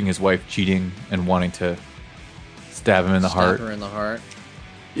catching his wife cheating and wanting to stab him in the heart. Stab her in the heart.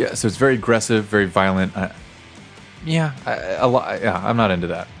 Yeah, so it's very aggressive, very violent. I'm not into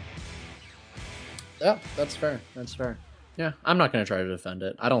that. Yeah, that's fair. Yeah, I'm not going to try to defend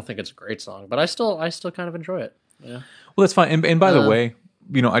it. I don't think it's a great song, but I still kind of enjoy it. Yeah. Well, that's fine. And by the way,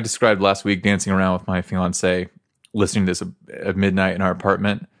 you know, I described last week dancing around with my fiance, listening to this at midnight in our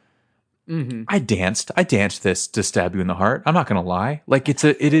apartment. Mm-hmm. I danced this to Stab You in the Heart. I'm not going to lie. Like it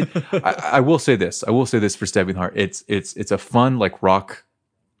is. I will say this. For Stab You in the Heart. It's a fun like rock.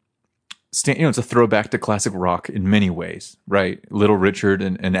 It's a throwback to classic rock in many ways, right? Little Richard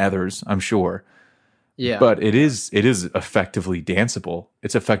and others, I'm sure. Yeah. But it is effectively danceable.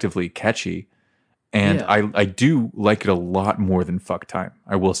 It's effectively catchy. And I do like it a lot more than Fuck Time.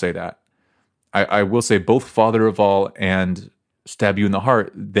 I will say that. I will say both Father of All and Stab You in the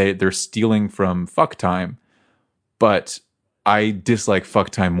Heart, they're stealing from Fuck Time, but I dislike Fuck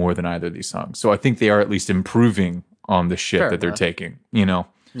Time more than either of these songs. So I think they are at least improving on the shit that they're taking, you know?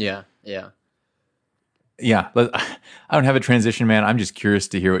 Yeah. Yeah, I don't have a transition, man. I'm just curious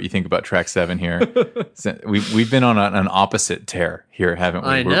to hear what you think about track 7 here. We've been on an opposite tear here, haven't we?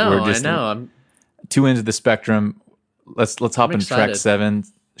 I know. two ends of the spectrum. Let's hop into track 7,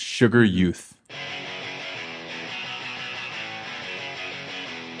 Sugar Youth.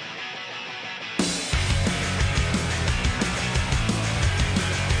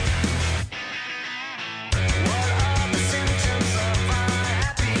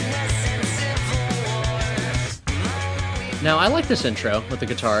 Now, I like this intro with the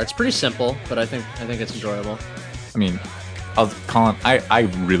guitar. It's pretty simple, but I think it's enjoyable. I mean, Colin, I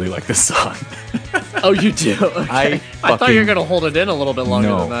really like this song. Oh, you do? Okay. I thought you were going to hold it in a little bit longer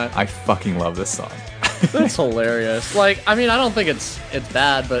than that. I fucking love this song. That's hilarious. Like, I mean, I don't think it's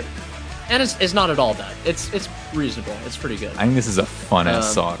bad, but... And it's not at all bad. It's reasonable. It's pretty good. I think this is a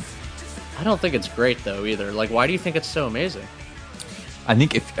fun-ass song. I don't think it's great, though, either. Like, why do you think it's so amazing? I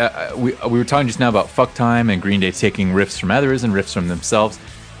think if we were talking just now about Fuck Time and Green Day taking riffs from others and riffs from themselves,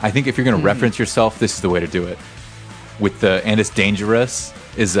 I think if you're going to reference yourself, this is the way to do it. With the "And It's Dangerous"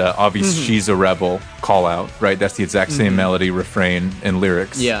 is a obvious "She's a Rebel" call out, right? That's the exact same melody, refrain, and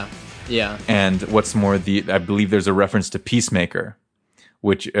lyrics. Yeah. And what's more, I believe there's a reference to "Peacemaker,"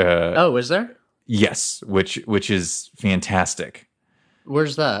 which oh, is there? Yes, which is fantastic.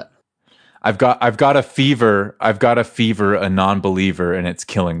 Where's that? I've got a fever, a non-believer, and it's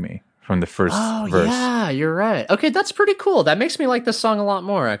killing me from the first verse. Yeah, you're right. Okay, that's pretty cool. That makes me like this song a lot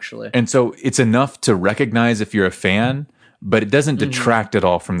more, actually. And so it's enough to recognize if you're a fan, but it doesn't detract at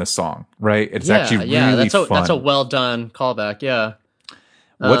all from the song, right? It's actually really fun. That's a well done callback. Yeah.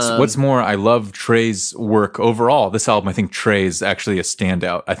 What's more, I love Trey's work overall. This album, I think Trey's actually a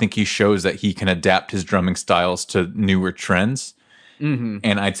standout. I think he shows that he can adapt his drumming styles to newer trends.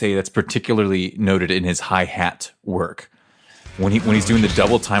 And I'd say that's particularly noted in his hi-hat work. When he's doing the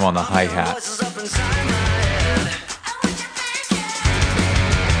double time on the hi-hat,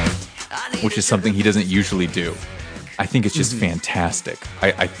 which is something he doesn't usually do. I think it's just fantastic.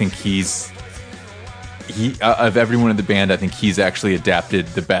 I think he of everyone in the band, I think he's actually adapted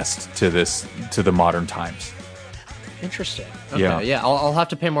the best to the modern times. Interesting. Okay, yeah. I'll have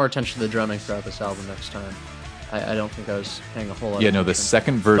to pay more attention to the drumming throughout this album next time. I don't think I was paying a whole lot. Yeah, no, the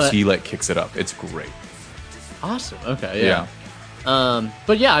second verse he kicks it up. It's great. Awesome. Okay, yeah.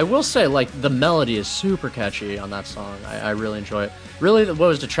 But yeah, I will say, like, the melody is super catchy on that song. I really enjoy it. Really, what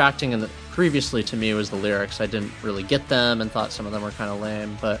was detracting previously to me was the lyrics. I didn't really get them and thought some of them were kind of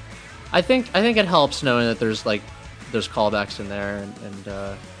lame. But I think it helps knowing that there's callbacks in there and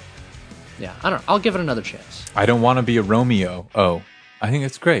yeah, I don't know. I'll give it another chance. I don't want to be a Romeo. Oh, I think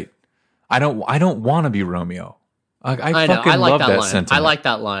it's great. I don't want to be Romeo. I fucking love that line. sentiment. I like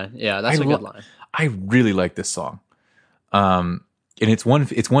that line. Yeah, that's a good line. I really like this song. And it's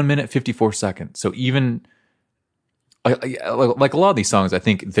 1 minute 54 seconds. So even like a lot of these songs, I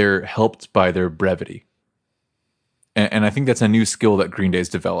think they're helped by their brevity. And I think that's a new skill that Green Day's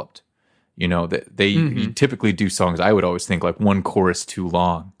developed. You know, that they typically do songs, I would always think, like one chorus too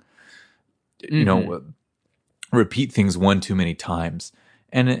long. You know, repeat things one too many times.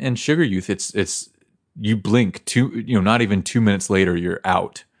 And Sugar Youth, it's you blink not even 2 minutes later, you're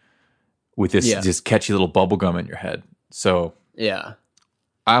out with this catchy little bubblegum in your head. So yeah,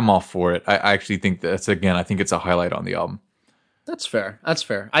 I'm all for it. I actually think I think it's a highlight on the album. That's fair.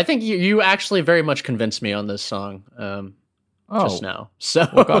 I think you actually very much convinced me on this song just now. So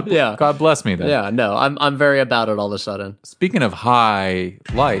well, God bless me then. Yeah, no, I'm very about it all of a sudden. Speaking of high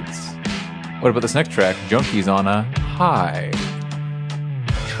lights, what about this next track? Junkie's on a high.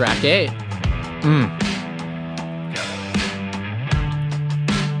 Track 8.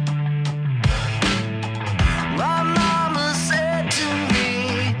 My mama said to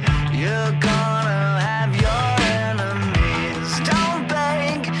me, you're gonna have your enemies. Don't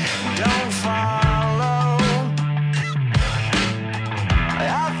beg, don't follow.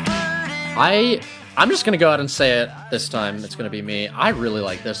 I'm just gonna go out and say it this time. It's gonna be me. I really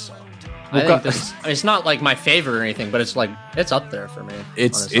like this song. I think this. I mean, it's not like my favorite or anything, but it's up there for me.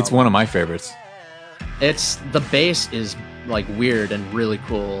 It's one of my favorites. The bass is like weird and really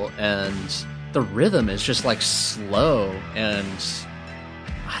cool, and the rhythm is just like slow and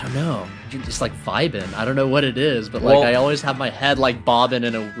I don't know, just like vibing. I don't know what it is, but I always have my head like bobbing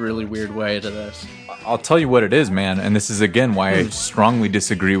in a really weird way to this. I'll tell you what it is, man, and this is again why I strongly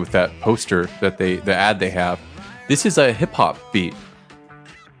disagree with that poster the ad they have. This is a hip hop beat.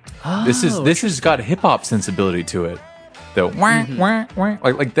 Oh, this has got a hip hop sensibility to it. The wah, wah, wah,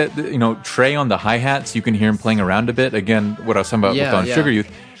 like that, you know, Trey on the hi-hats, you can hear him playing around a bit. Again, what I was talking about on Sugar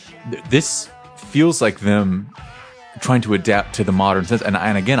Youth. This feels like them trying to adapt to the modern sense,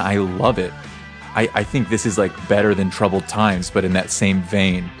 and again, I love it. I think this is like better than Troubled Times, but in that same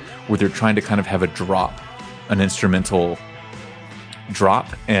vein, where they're trying to kind of have an instrumental drop,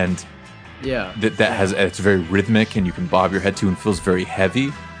 and Yeah. that has, it's very rhythmic and you can bob your head to and feels very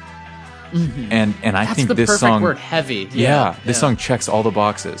heavy. And I That's think the this perfect song, word, heavy. this song checks all the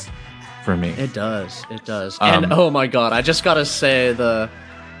boxes for me. It does. And oh my god, I just gotta say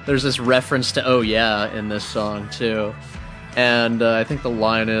there's this reference to "Oh Yeah" in this song too, and I think the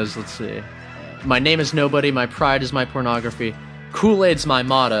line is, let's see, "My name is nobody, my pride is my pornography, Kool-Aid's my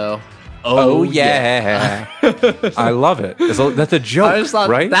motto." Oh yeah, I love it. That's a joke, I just thought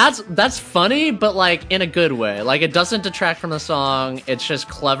right? that's funny, but like in a good way. Like it doesn't detract from the song. It's just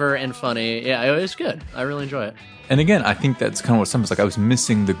clever and funny. Yeah, it was good. I really enjoy it. And again, I think that's kind of what sounds like. I was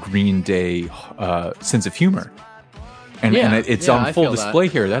missing the Green Day sense of humor. And it's on full display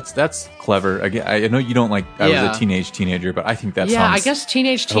here. That's clever. Again, I know you don't like. I was a teenager, but I think that's I guess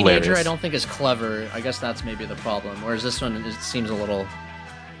teenager. hilarious. I don't think is clever. I guess that's maybe the problem. Whereas this one, it seems a little,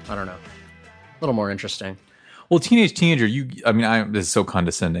 I don't know, a little more interesting. Well, teenager. This is so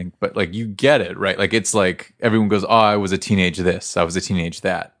condescending, but like you get it, right? Like it's like everyone goes, "Oh, I was a teenage this. I was a teenage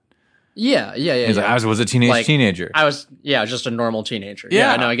that." Yeah. He's like, I was a teenager. I was, just a normal teenager.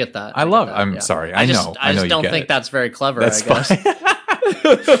 Yeah, I know, I get that. I love it. I'm sorry. I know. I just don't think that's very clever, I guess. Fine.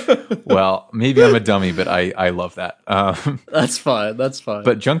 Well, maybe I'm a dummy, but I love that. That's fine. But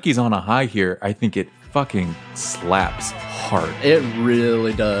Junkies on a High here, I think it fucking slaps hard. It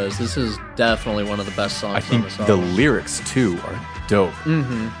really does. This is definitely one of the best songs I think on the song. the lyrics, too, are dope.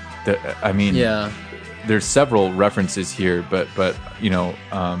 Mm-hmm. There's several references here, but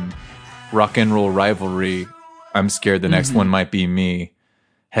rock and roll rivalry, I'm scared the next one might be me.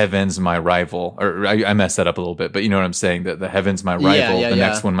 Heaven's my rival. Or I messed that up a little bit, but you know what I'm saying? The heaven's my rival, the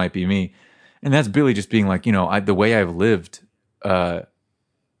next one might be me. And that's Billy just being like, the way I've lived, I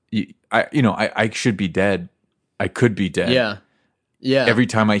should be dead. I could be dead. Yeah. Every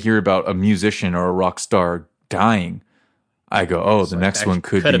time I hear about a musician or a rock star dying, I go, oh, the next one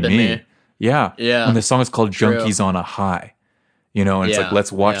could be me. Yeah. And the song is called Junkies on a High. And it's like,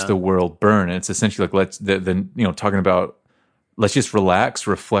 let's watch the world burn. And it's essentially like, talking about, let's just relax,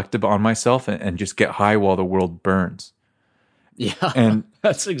 reflect on myself, and just get high while the world burns. Yeah. And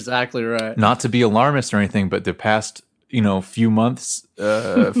that's exactly right. Not to be alarmist or anything, but the past, few months,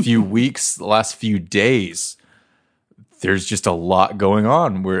 few weeks, the last few days, there's just a lot going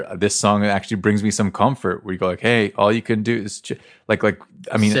on where this song actually brings me some comfort where you go like, hey, all you can do is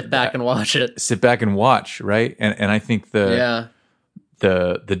sit back and watch it. Sit back and watch. Right. And I think the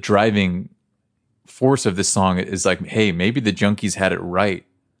driving force of this song is like, hey, maybe the Junkies had it right.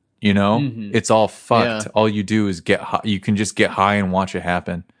 It's all fucked. All you do is get high. You can just get high and watch it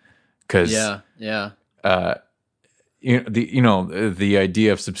happen. Cause the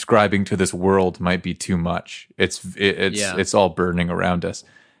idea of subscribing to this world might be too much. It's all burning around us.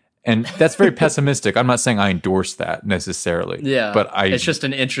 And that's very pessimistic. I'm not saying I endorse that necessarily. Yeah. But it's just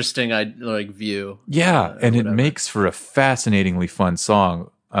an interesting view. Yeah. And it makes for a fascinating fun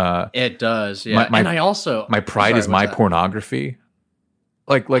song. It does. Yeah. And I also, my pride is my pornography.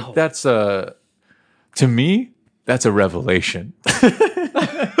 That's to me, that's a revelation.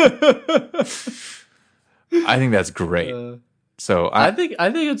 I think that's great. So I think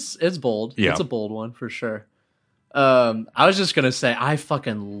it's bold. Yeah. It's a bold one for sure. I was just gonna say I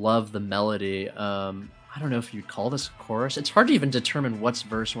fucking love the melody. I don't know if you'd call this a chorus. It's hard to even determine what's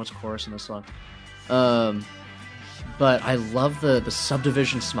verse and what's chorus in this song. But I love the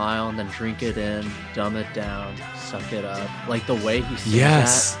subdivision smile and then drink it in, dumb it down, suck it up. Like the way he sings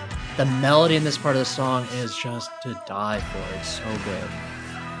that. The melody in this part of the song is just to die for. It's so good.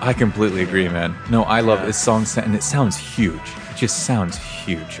 I completely agree, man. No, I love this song, and it sounds huge. It just sounds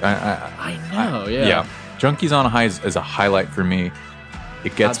huge. I know, yeah. Junkies on a High is a highlight for me.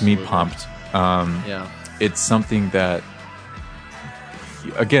 It gets me pumped. It's something that,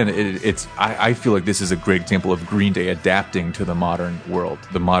 again, I feel like this is a great example of Green Day adapting to the modern world,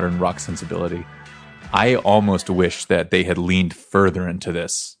 the modern rock sensibility. I almost wish that they had leaned further into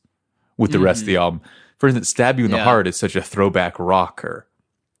this with the rest of the album. For instance, Stab You in the Heart is such a throwback rocker.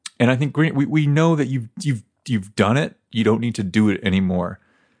 And I think we know that you've done it. You don't need to do it anymore.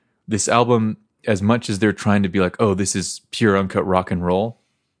 This album, as much as they're trying to be like, oh, this is pure uncut rock and roll,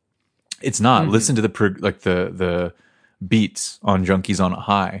 it's not. Listen to the beats on Junkies on a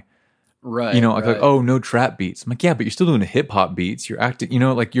High. Right. Like, oh, no trap beats. I'm like, yeah, but you're still doing hip hop beats. You're acting,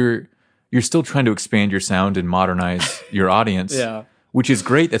 like you're still trying to expand your sound and modernize your audience. Yeah. Which is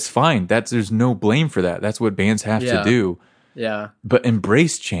great. That's fine. There's no blame for that. That's what bands have to do. Yeah. But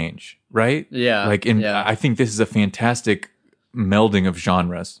embrace change, right? Yeah. I think this is a fantastic melding of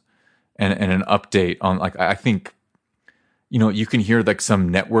genres and an update on I think, you can hear some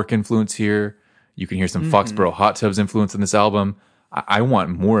network influence here. You can hear some Foxborough Hot Tubs influence in this album. I want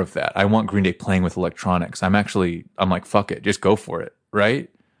more of that. I want Green Day playing with electronics. I'm like, fuck it, just go for it, right?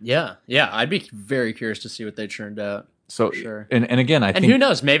 Yeah, I'd be very curious to see what they churned out. So sure. And again, I think who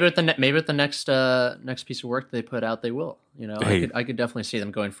knows? Maybe with the next piece of work they put out, they will. You know, Hey. I could definitely see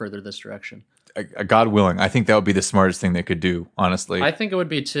them going further this direction. God willing, I think that would be the smartest thing they could do. Honestly, I think it would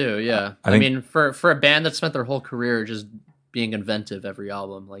be too. Yeah, I think- mean, for a band that spent their whole career just being inventive every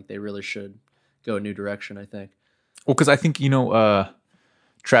album, like they really should go a new direction. I think. well, because I think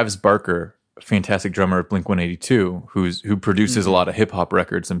Travis Barker, fantastic drummer of Blink-182, who produces a lot of hip hop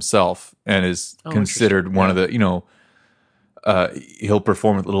records himself and is considered one of the he'll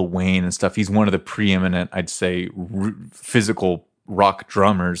perform with Lil Wayne and stuff. He's one of the preeminent, I'd say, physical rock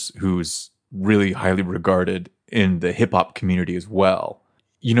drummers who's really highly regarded in the hip hop community as well.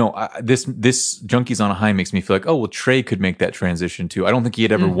 You know, this Junkies on a High makes me feel like, oh, well, Trey could make that transition too. I don't think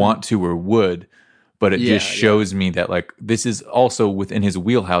he'd ever want to or would, but it just shows me that like this is also within his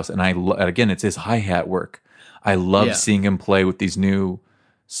wheelhouse. And again, it's his hi-hat work. I love seeing him play with these new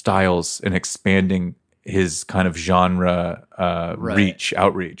styles and expanding his kind of genre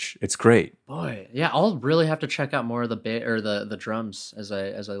outreach. It's great. Boy, yeah, I'll really have to check out more of the drums as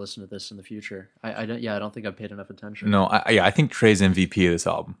I listen to this in the future. I don't think I've paid enough attention. No, I think Trey's MVP of this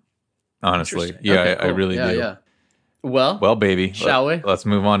album. Honestly, yeah, Okay, cool. I really do. Yeah. Well, baby, shall we? Let's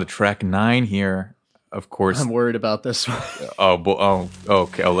move on to track 9 here. Of course. I'm worried about this one.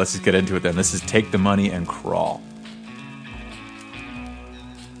 Okay. Oh, let's just get into it then. This is Take the Money and Crawl.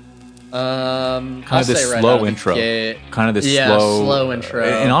 Kind of this slow intro. Kind of this slow intro.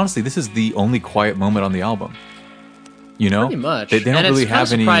 And honestly, this is the only quiet moment on the album. You know? Pretty much. They don't really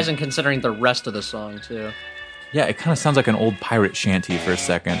have any. It's surprising considering the rest of the song, too. Yeah, it kind of sounds like an old pirate shanty for a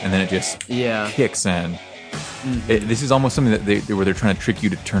second, and then it just kicks in. Mm-hmm. This is almost something that where they're trying to trick you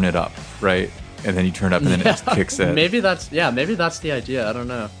to turn it up, right? And then you turn it up, and then it just kicks in. Maybe that's the idea. I don't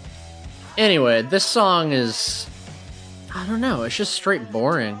know. Anyway, this song is, I don't know. It's just straight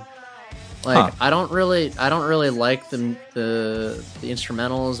boring. Like I don't really like the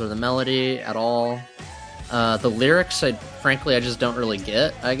instrumentals or the melody at all. The lyrics, frankly, I just don't really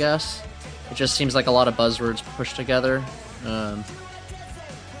get. I guess it just seems like a lot of buzzwords pushed together.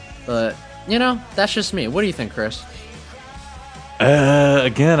 But you know, that's just me. What do you think, Chris?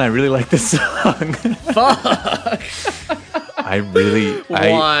 Again, I really like this song. Fuck. I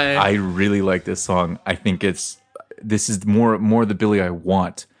really like this song. I think this is more the Billy I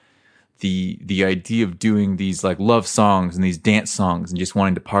want. The idea of doing these like love songs and these dance songs and just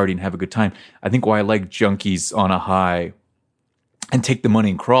wanting to party and have a good time. I think why I like Junkies on a High and Take the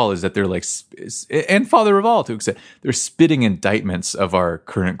Money and Crawl is that they're like, and Father of All to accept, they're spitting indictments of our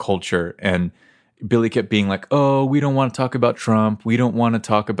current culture. And Billy kept being like, oh, we don't want to talk about Trump. We don't want to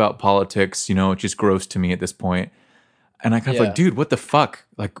talk about politics. You know, it's just gross to me at this point. And I kind of like, dude, what the fuck?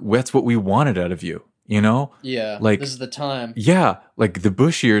 Like, that's what we wanted out of you. You know? Yeah. Like, this is the time. Yeah. Like the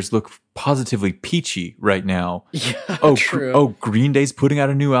Bush years look positively peachy right now. Yeah. True. Green Day's putting out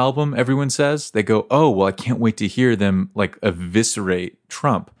a new album, everyone says. They go, oh, well, I can't wait to hear them like eviscerate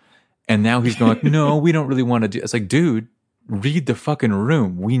Trump. And now he's going like, no, we don't really want to do. It's like, dude, read the fucking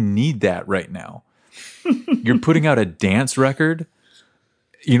room. We need that right now. You're putting out a dance record,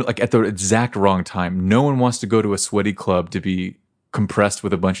 you know, like at the exact wrong time. No one wants to go to a sweaty club to be compressed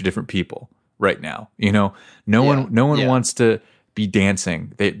with a bunch of different people right now. You know, no one wants to be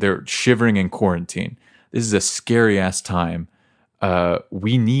dancing. They're shivering in quarantine. This is a scary ass time.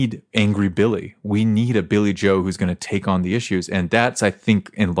 We need angry Billy. We need a Billy Joe who's going to take on the issues. And that's, I think,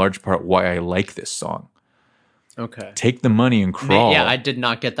 in large part why I like this song. Okay. Take the money and crawl. Yeah, I did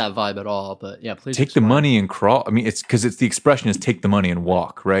not get that vibe at all, but yeah, please take the money and crawl. I mean, it's because the expression is take the money and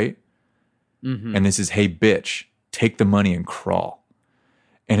walk, right? Mm-hmm. And this is, hey, bitch, take the money and crawl.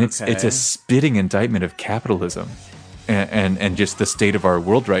 And it's a spitting indictment of capitalism and just the state of our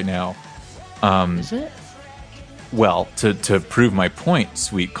world right now. Is it? Well, to prove my point,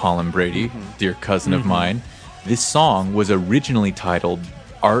 sweet Colin Brady, dear cousin of mine, this song was originally titled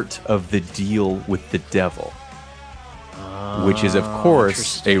Art of the Deal with the Devil. Which is, of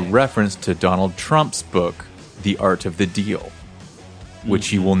course, a reference to Donald Trump's book, The Art of the Deal, which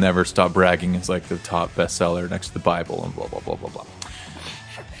he will never stop bragging is like the top bestseller next to the Bible and blah, blah, blah, blah, blah.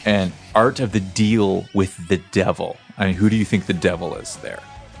 And Art of the Deal with the Devil. I mean, who do you think the devil is there?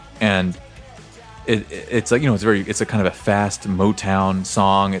 And it's like, you know, it's a kind of a fast Motown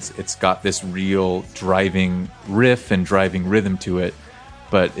song. It's got this real driving riff and driving rhythm to it,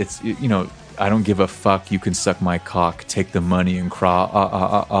 but it's, you know, I don't give a fuck. You can suck my cock. Take the money and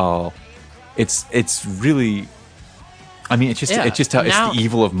crawl. It's really. I mean, it's just how it's the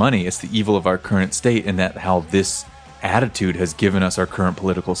evil of money. It's the evil of our current state, and that how this attitude has given us our current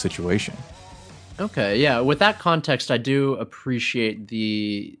political situation. Okay, yeah. With that context, I do appreciate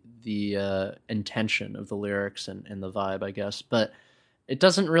the intention of the lyrics and the vibe, I guess, but it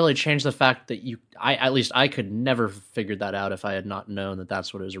doesn't really change the fact that at least I could never figured that out if I had not known that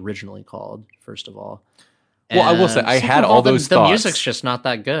that's what it was originally called, first of all. Well, I will say, I had all those thoughts. The music's just not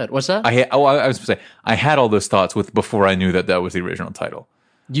that good. What's that? I was going to say, I had all those thoughts before I knew that was the original title.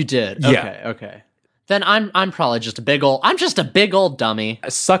 You did? Yeah. Okay. Then I'm probably just a big old dummy.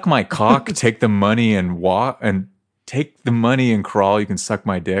 Suck my cock, take the money and walk, and take the money and crawl. You can suck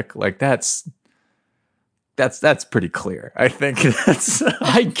my dick. Like that's pretty clear. I think that's.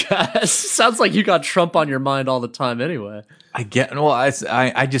 I guess sounds like you got Trump on your mind all the time. Anyway,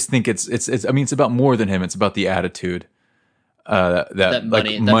 I just think it's. I mean, it's about more than him. It's about the attitude. That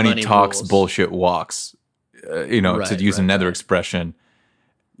money talks, rules. Bullshit walks. To use another expression,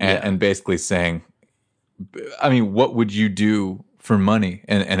 and basically saying, I mean, what would you do for money?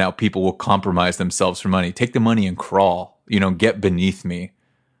 And how people will compromise themselves for money. Take the money and crawl. Get beneath me.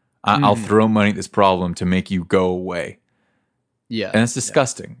 I'll throw money at this problem to make you go away. Yeah. And it's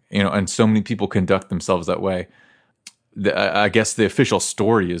disgusting, and so many people conduct themselves that way. I guess the official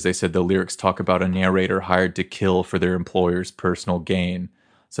story is they said the lyrics talk about a narrator hired to kill for their employer's personal gain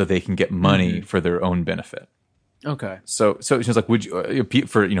so they can get money for their own benefit. Okay. So it's just like, would you,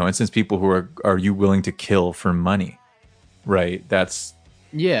 for, instance, people who are you willing to kill for money? Right. That's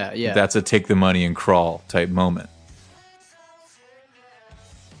a take the money and crawl type moment.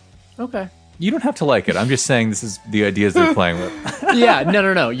 Okay. You don't have to like it. I'm just saying this is the ideas they're playing with. Yeah,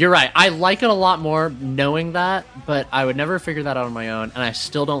 no. You're right. I like it a lot more knowing that, but I would never figure that out on my own, and I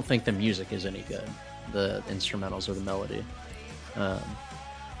still don't think the music is any good, the instrumentals or the melody.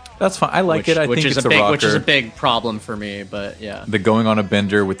 That's fine. I like it. I think it's a rocker. Which is a big problem for me, but yeah. The going on a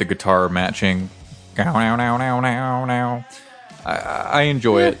bender with the guitar matching. I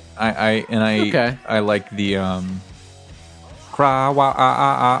enjoy it. I like the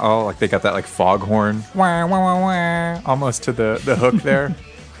like they got that like foghorn almost to the hook there.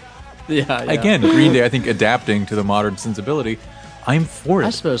 yeah. Again, Green Day, I think, adapting to the modern sensibility. I'm for it. I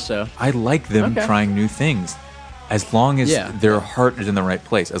suppose so. I like them trying new things. As long as their heart is in the right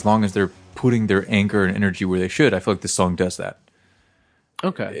place, as long as they're putting their anger and energy where they should, I feel like this song does that.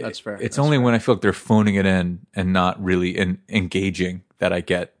 Okay, that's fair. It's only when I feel like they're phoning it in and not really engaging that I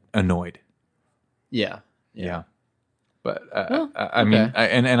get annoyed. Yeah. But I mean,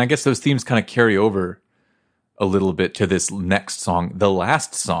 I guess those themes kind of carry over a little bit to this next song, the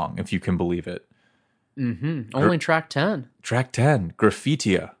last song, if you can believe it. Mm-hmm. Only track 10. Track 10,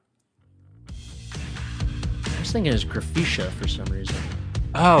 Graffitia. I was thinking it's Graffitia for some reason.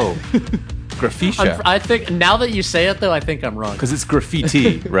 Oh, Graffitia. I think now that you say it, though, I think I'm wrong. Because it's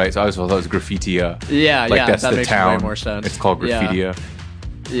graffiti, right? So I always thought it was Graffitia. Yeah, like that's that the makes town. Way more sense. It's called Graffitia.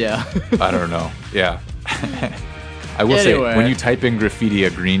 Yeah. I don't know. Yeah. I will say, when you type in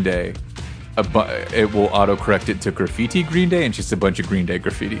Graffitia Green Day, it will autocorrect it to Graffiti Green Day and just a bunch of Green Day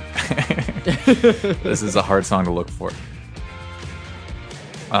graffiti. This is a hard song to look for.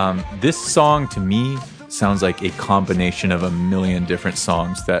 This song, to me, sounds like a combination of a million different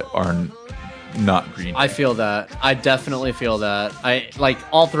songs that are not Green Day. I feel that. I definitely feel that. I like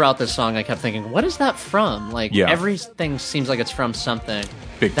all throughout this song, I kept thinking, what is that from? Like, everything seems like it's from something.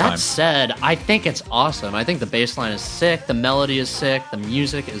 Big time. That said, I think it's awesome. I think the bass line is sick. The melody is sick. The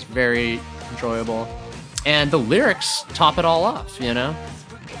music is very enjoyable. And the lyrics top it all off, Yeah.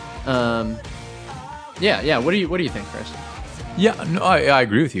 What do you think, Chris? Yeah, no, I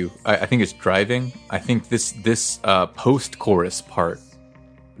agree with you. I think it's driving. I think this post-chorus part,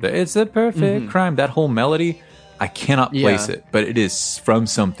 it's a perfect crime, that whole melody, I cannot place it, but it is from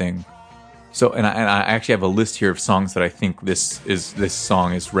something. So, and I actually have a list here of songs that I think this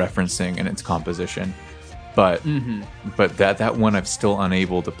song is referencing in its composition, but that one I'm still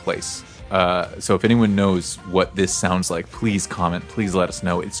unable to place. So if anyone knows what this sounds like, please comment. Please let us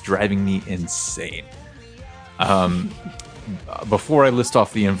know. It's driving me insane. Before I list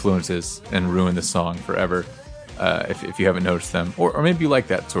off the influences and ruin the song forever, if you haven't noticed them, or maybe you like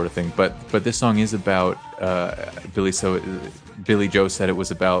that sort of thing, but this song is about Billy Joe said it was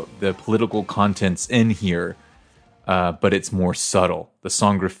about the political contents in here, but it's more subtle. The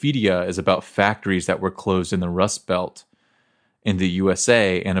song Graffitia is about factories that were closed in the Rust Belt in the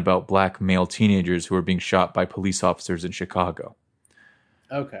USA and about black male teenagers who were being shot by police officers in Chicago.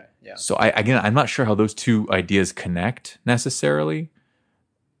 Okay, yeah. So I'm not sure how those two ideas connect necessarily,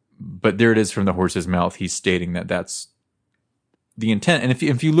 but there it is from the horse's mouth. He's stating that that's the intent. And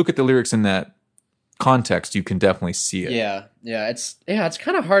if you look at the lyrics in that context, you can definitely see it. Yeah. It's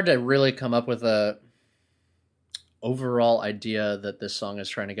kind of hard to really come up with a overall idea that this song is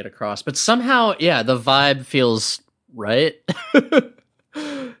trying to get across. But somehow, yeah, the vibe feels right.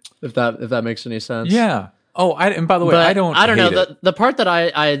 if that makes any sense. Yeah. Oh, and by the way, I don't know. The part that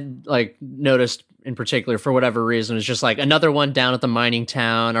I like noticed in particular for whatever reason is just like another one down at the mining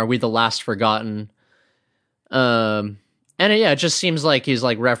town. Are we the last forgotten? And it just seems like he's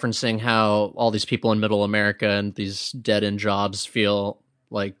like referencing how all these people in Middle America and these dead end jobs feel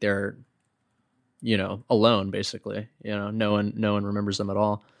like they're, alone. Basically, no one remembers them at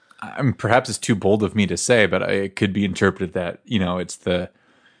all. I mean, perhaps it's too bold of me to say, but it could be interpreted that it's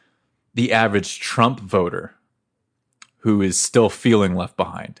the average Trump voter who is still feeling left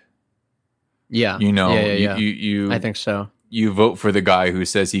behind. Yeah, you I think so. You vote for the guy who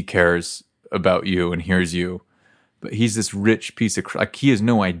says he cares about you and hears you, but he's this rich piece of he has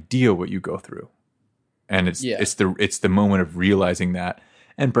no idea what you go through, and it's the moment of realizing that,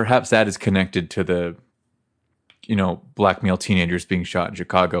 and perhaps that is connected to the black male teenagers being shot in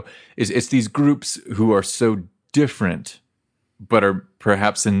Chicago. It's these groups who are so different, but are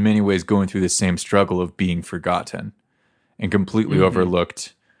perhaps in many ways going through the same struggle of being forgotten and completely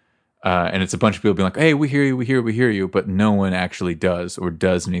overlooked. And it's a bunch of people being like, "Hey, we hear you," but no one actually does or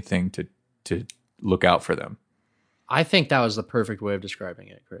does anything to look out for them. I think that was the perfect way of describing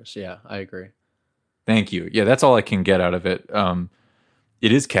it, Chris. Yeah, I agree. Thank you. Yeah, that's all I can get out of it.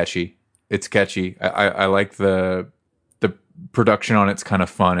 It is catchy. It's catchy. I like the production on it's kind of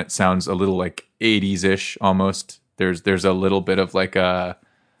fun. It sounds a little like 80s-ish almost. There's a little bit of like a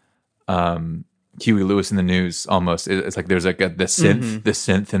Huey Lewis in the News almost. It's like there's like the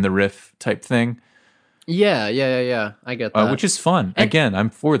synth in the riff type thing. Yeah. I get that. Which is fun. And again, I'm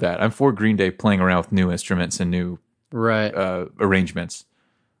for that. I'm for Green Day playing around with new instruments and new arrangements.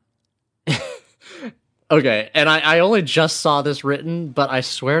 Okay, and I only just saw this written, but I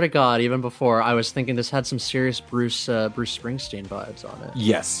swear to God, even before, I was thinking this had some serious Bruce Springsteen vibes on it.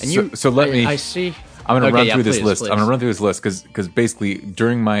 Yes. And so let me... I see... I'm going to run through this list. I'm going to run through this list because basically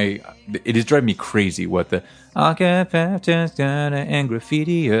during it is driving me crazy what the and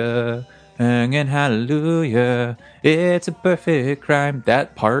graffiti hanging hallelujah, it's a perfect crime.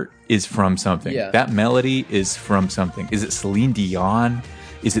 That part is from something. Yeah. That melody is from something. Is it Celine Dion?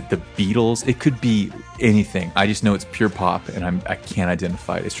 Is it the Beatles? It could be anything. I just know it's pure pop, and I can't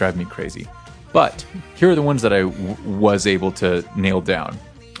identify it. It's driving me crazy. But here are the ones that I was able to nail down,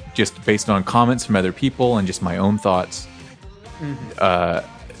 just based on comments from other people and just my own thoughts.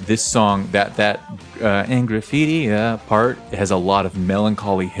 This song, that and graffiti part, has a lot of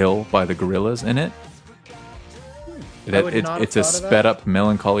Melancholy Hill by the Gorillaz in it. It's a sped up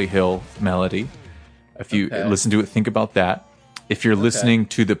Melancholy Hill melody. If you listen to it, think about that. If you're listening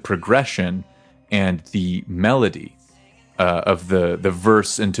to the progression and the melody of the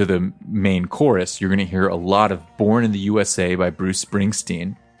verse into the main chorus, you're going to hear a lot of Born in the USA by Bruce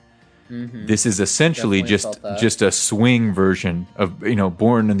Springsteen. This is essentially just a swing version of,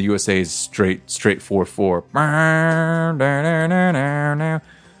 Born in the USA is straight 4/4.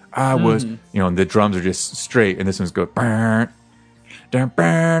 I was, and the drums are just straight, and this one's go, but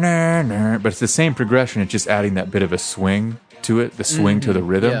it's the same progression. It's just adding that bit of a swing to it, the swing to the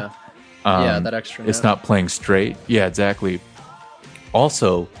rhythm. That extra note. It's not playing straight. Yeah, exactly.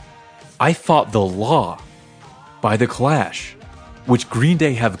 Also, I Fought the Law by The Clash, which Green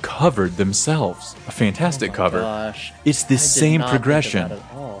Day have covered themselves. A fantastic cover. Gosh. It's the same progression.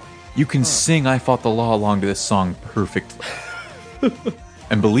 You can sing I Fought the Law along to this song perfectly.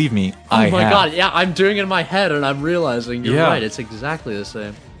 And believe me, I have. Oh my God, yeah, I'm doing it in my head and I'm realizing you're right. It's exactly the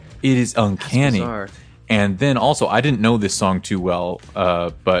same. It is uncanny. That's bizarre. And then also, I didn't know this song too well,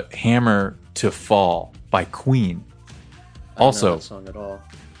 but Hammer to Fall by Queen. Also, I don't know that song at all.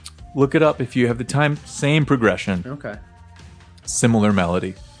 Look it up if you have the time. Same progression. Okay. Similar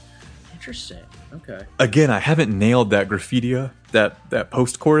melody. Interesting. Okay. Again, I haven't nailed that Graffitia, that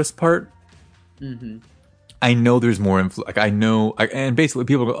post-chorus part. I know there's more influence. And basically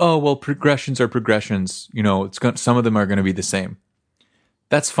people go, "Oh, well, progressions are progressions. Some of them are going to be the same."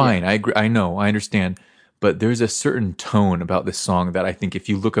 That's fine. Yeah. I agree. I know. I understand. But there's a certain tone about this song that I think if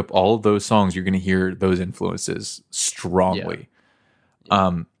you look up all of those songs, you're going to hear those influences strongly.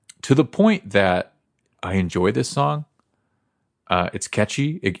 Yeah. To the point that I enjoy this song. It's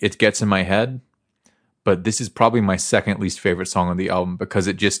catchy. It gets in my head. But this is probably my second least favorite song on the album because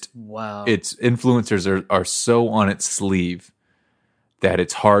its influencers are so on its sleeve that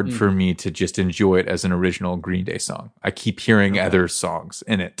it's hard for me to just enjoy it as an original Green Day song. I keep hearing other songs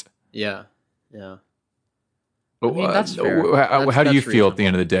in it. Yeah. I mean, that's fair. How do you feel reasonable. at the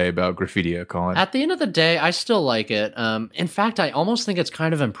end of the day about Graffitia, Colin? At the end of the day, I still like it. In fact, I almost think it's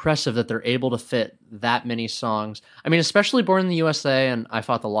kind of impressive that they're able to fit that many songs. I mean, especially Born in the USA and I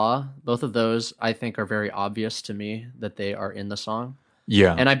Fought the Law. Both of those, I think, are very obvious to me that they are in the song.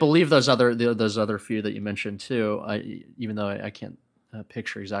 Yeah. And I believe those other few that you mentioned too, even though I can't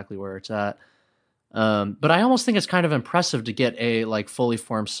picture exactly where it's at. But I almost think it's kind of impressive to get a like fully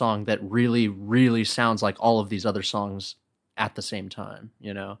formed song that really, really sounds like all of these other songs at the same time.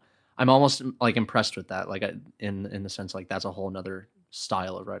 You know, I'm almost like impressed with that. Like in the sense like that's a whole nother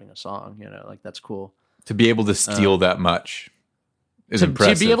style of writing a song. You know, like that's cool To be able to steal that much is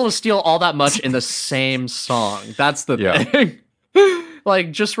impressive. To be able to steal all that much in the same song. That's the thing.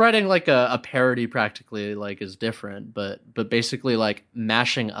 Like just writing like a parody practically like is different, but basically like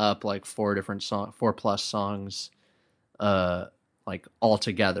mashing up like 4 plus songs, like all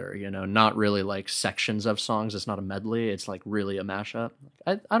together, you know, not really like sections of songs. It's not a medley. It's like really a mashup.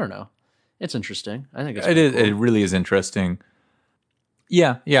 I don't know. It's interesting. I think it is. Cool. It really is interesting.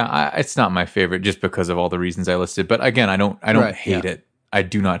 Yeah. It's not my favorite just because of all the reasons I listed. But again, I don't hate it. I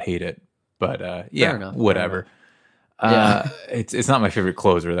do not hate it. But yeah, whatever. It's not my favorite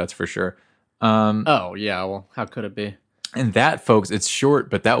closer, that's for sure. Oh yeah, well, how could it be? And that, folks, it's short,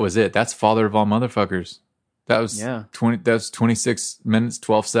 but that was it. That's Father of All Motherfuckers. That was 26 minutes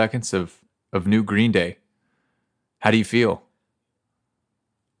 12 seconds of new Green Day. How do you feel?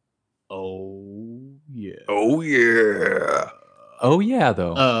 Oh yeah. Oh yeah,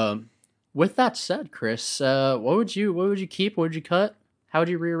 though. With that said, Chris, what would you keep? What would you cut? How would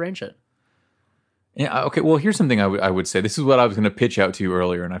you rearrange it? Yeah. Okay. Well, here's something I would say. This is what I was going to pitch out to you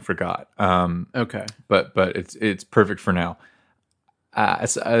earlier, and I forgot. Okay. But it's perfect for now.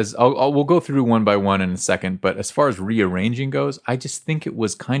 We'll go through one by one in a second. But as far as rearranging goes, I just think it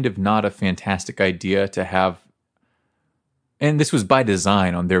was kind of not a fantastic idea to have. And this was by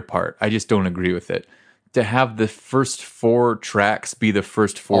design on their part. I just don't agree with it. To have the first 4 tracks be the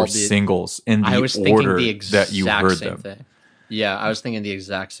first 4 singles in the order that you heard them. Thing. Yeah, I was thinking the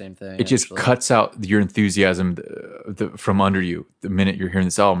exact same thing. It just cuts out your enthusiasm from under you the minute you're hearing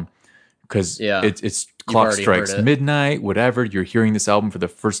this album. Because it's clock strikes midnight, whatever. You're hearing this album for the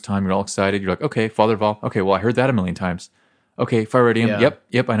first time. You're all excited. You're like, okay, Father of All. Okay, well, I heard that a million times. Okay, Fire Red AM.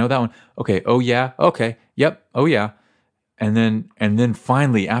 Yep, I know that one. Okay, oh yeah. Okay, yep, oh yeah. And then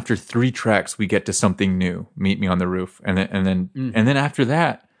finally, after 3 tracks, we get to something new. Meet Me on the Roof. And then after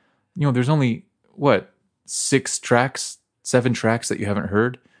that, you know, there's only, 7 tracks that you haven't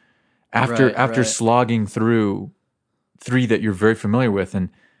heard after slogging through 3 that you're very familiar with. And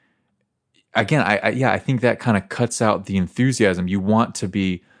again, I think that kind of cuts out the enthusiasm. You want to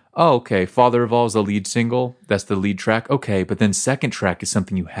be, oh, okay, Father of All is the lead single. That's the lead track. Okay, but then second track is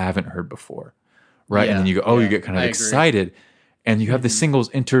something you haven't heard before, right? And then you go, you get kind of excited. And you have the singles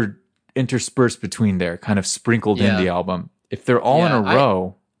interspersed between there, kind of sprinkled in the album. If they're all in a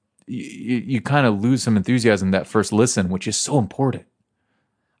row, you kind of lose some enthusiasm that first listen, which is so important.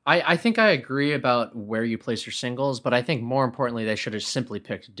 I think I agree about where you place your singles, but I think more importantly, they should have simply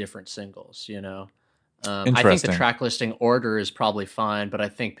picked different singles, you know? I think the track listing order is probably fine, but I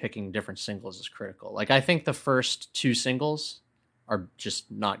think picking different singles is critical. Like, I think the first 2 singles are just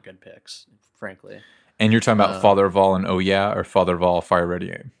not good picks, frankly. And you're talking about Father of All and Oh Yeah, or Father of All, Fire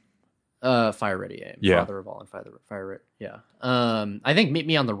Ready Aim? Fire Ready Aim. Yeah. Father of All and Fire Ready. Yeah. I think Meet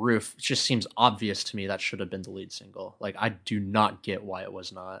Me on the Roof just seems obvious to me that should have been the lead single. Like, I do not get why it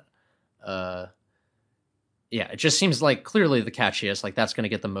was not. It just seems like clearly the catchiest. Like, that's going to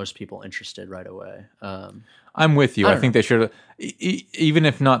get the most people interested right away. I'm with you. I think they should have, even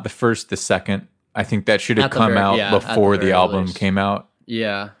if not the first, the second, I think that should have come out before the album came out.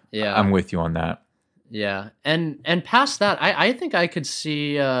 Yeah. I'm with you on that. Yeah. And past that, I think I could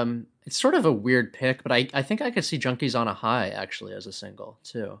see, it's sort of a weird pick, but I think I could see Junkies on a High actually as a single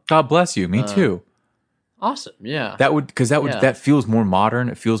too. God bless you. Me too. Awesome. Yeah. That feels more modern.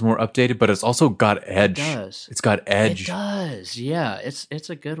 It feels more updated, but it's also got edge. It does. It's got edge. It does. Yeah. It's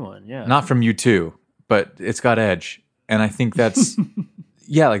a good one. Yeah. Not from U2, but it's got edge. And I think that's,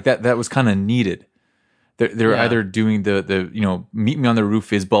 like that was kind of needed. They're either doing the Meet Me on the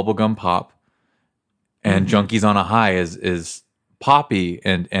Roof is bubblegum pop, and Junkies on a High is poppy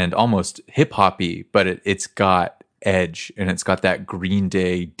and almost hip hoppy, but it's got edge and it's got that Green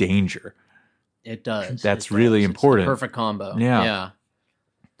Day danger. It does. That's really important. It's the perfect combo. Yeah.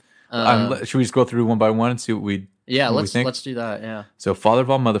 Should we just go through one by one and see what we think? Let's do that. Yeah. So Father of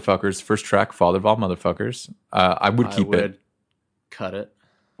All Motherfuckers, first track, Father of All Motherfuckers. I would keep it. Cut it.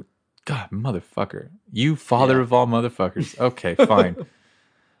 God, motherfucker. You Father of All Motherfuckers. Okay, fine.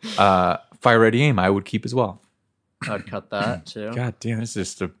 Fire Ready Aim, I would keep as well. I'd cut that too. God damn, this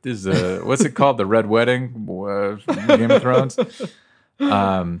is a what's it called? The Red Wedding, Game of Thrones.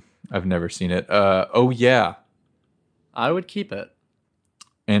 I've never seen it. Oh yeah, I would keep it.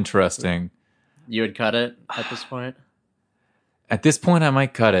 Interesting. You would cut it at this point? At this point, I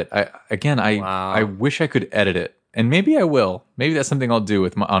might cut it. I wish I could edit it, and maybe I will. Maybe that's something I'll do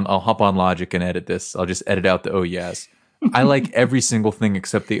with I'll hop on Logic and edit this. I'll just edit out the oh yeahs. I like every single thing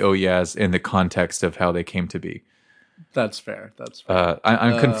except the oh yeahs in the context of how they came to be. That's fair.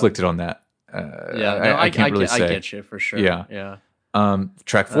 I'm conflicted on that. I can't really say. I get you for sure. Yeah.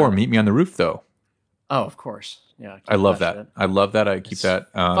 Track 4, Meet Me on the Roof, though. Oh, of course. Yeah. I love that. Shit. I love that. I keep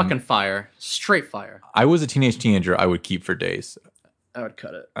that. Fucking fire. Straight fire. I was a teenager. I would keep for days. I would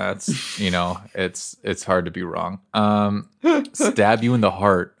cut it. That's, it's hard to be wrong. Stab You in the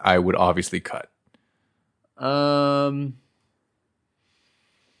Heart, I would obviously cut. Oh,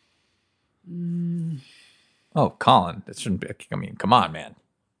 Colin, that shouldn't be. I mean, come on, man.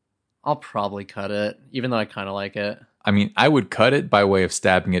 I'll probably cut it, even though I kind of like it. I mean, I would cut it by way of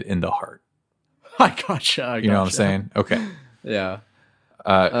stabbing it in the heart. I gotcha. You know what I'm saying? Okay. Yeah.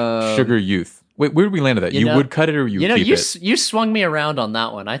 Sugar Youth. Wait, where did we land at that? You would cut it or you would keep it? You swung me around on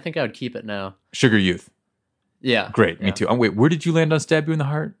that one. I think I would keep it now. Sugar Youth. Yeah. Great. Yeah. Me too. Wait, where did you land on Stab You in the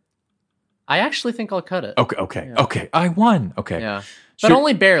Heart? I actually think I'll cut it. Okay. Yeah. Okay. I won. Okay. Yeah. But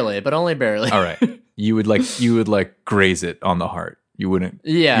only barely. All right. You would graze it on the heart. You wouldn't.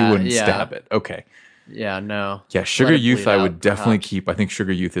 Yeah. You wouldn't stab it. Okay. Yeah. No. Yeah. Sugar Youth, I would definitely keep. I think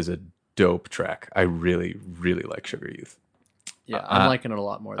Sugar Youth is a dope track. I really, really like Sugar Youth. Yeah, I'm liking it a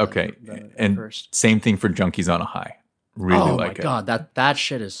lot more. Than and first. Same thing for Junkies on a High. Really like it. Oh my god, that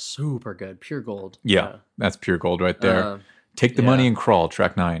shit is super good. Pure gold. Yeah, that's pure gold right there. Take the Money and Crawl,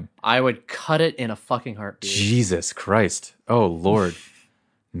 track 9. I would cut it in a fucking heartbeat. Jesus Christ. Oh Lord.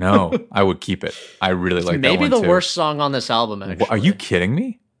 No, I would keep it. I really like that one too. Maybe the worst song on this album, actually. Are you kidding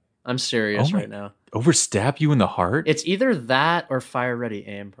me? I'm serious right now. Over Stab You in the Heart? It's either that or Fire Ready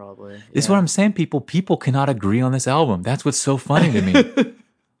Aim, probably. This is what I'm saying, people. People cannot agree on this album. That's what's so funny to me.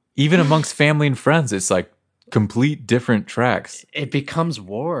 Even amongst family and friends, it's like complete different tracks. It becomes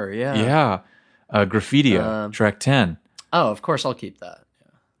war, yeah. Yeah. Graffitia, track 10. Oh, of course I'll keep that.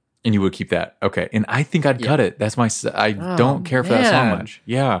 Yeah. And you would keep that. Okay. And I think I'd cut it. That's I don't care for that song much.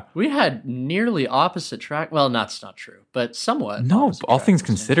 Yeah. We had nearly opposite track. Well, that's not true, but somewhat. No, all things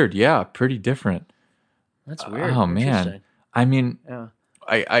considered, yeah, pretty different. That's weird. Oh, man. I mean,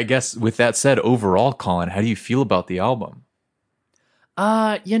 I guess with that said, overall, Colin, how do you feel about the album?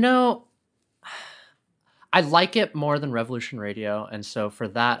 I like it more than Revolution Radio, and so for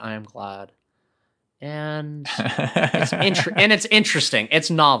that, I am glad. And it's interesting. It's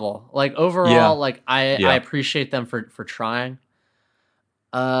novel. Like overall, I appreciate them for trying.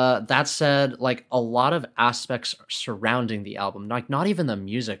 That said, like a lot of aspects surrounding the album, like not even the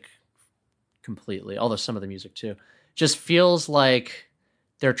music completely, although some of the music too, just feels like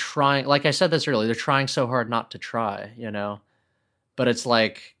they're trying. Like I said this earlier, they're trying so hard not to try, but it's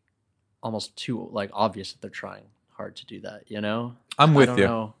like almost too obvious that they're trying hard to do that. I'm with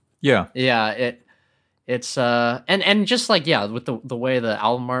you. Yeah. It's and just with the way the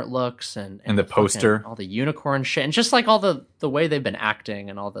album art looks and the poster, all the unicorn shit, and just like all the way they've been acting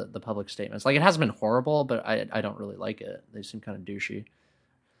and all the public statements. Like it hasn't been horrible, but I don't really like it. They seem kind of douchey.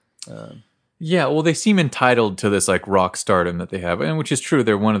 Yeah, well, they seem entitled to this rock stardom that they have, and which is true.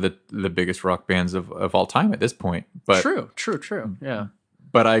 They're one of the biggest rock bands of all time at this point. But true. Yeah.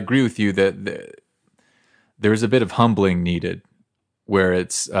 But I agree with you that there's a bit of humbling needed, where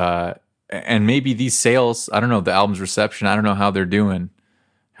it's and maybe these sales. I don't know the album's reception. I don't know how they're doing,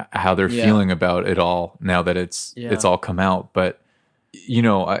 how they're feeling about it all now that it's all come out. But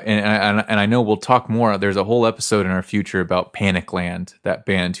and I know we'll talk more. There's a whole episode in our future about Panicland, that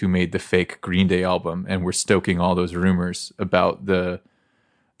band who made the fake Green Day album, and we're stoking all those rumors about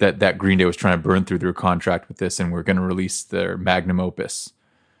that Green Day was trying to burn through their contract with this, and we're going to release their magnum opus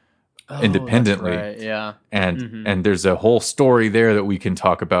independently. That's right. Yeah, and there's a whole story there that we can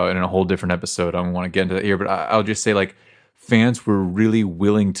talk about in a whole different episode. I don't want to get into that here, but I'll just say fans were really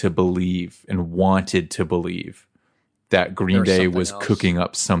willing to believe and wanted to believe that Green Day was cooking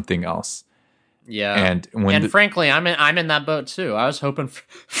up something else. Yeah, and frankly, I'm in that boat too. I was hoping,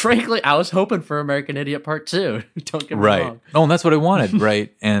 for American Idiot Part 2. Don't get me wrong. Oh, and that's what I wanted,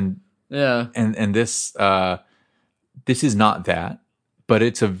 right? And yeah, and this is not that, but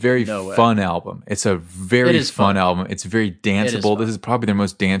it's a very fun album. It's a very fun album. It's very danceable. This is probably their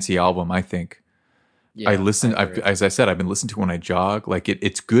most dancey album, I think. Yeah, as I said, I've been listening to it when I jog.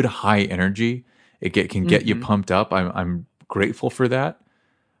 It's good high energy. It can get you pumped up. I'm grateful for that.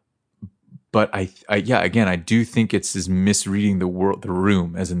 But again, I do think it's as misreading the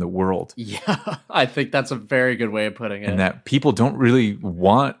room as in the world. Yeah, I think that's a very good way of putting it. And that people don't really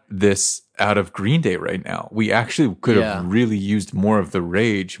want this out of Green Day right now. We actually could have really used more of the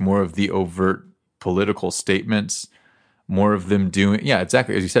rage, more of the overt political statements, more of them doing,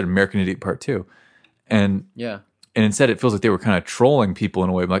 exactly, as you said, American Idiot Part 2. And instead it feels like they were kind of trolling people in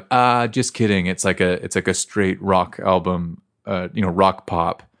a way. I'm like, just kidding. It's like a straight rock album, rock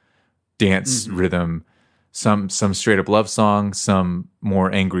pop. Dance rhythm, some straight up love songs, some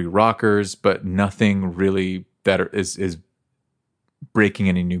more angry rockers, but nothing really that is breaking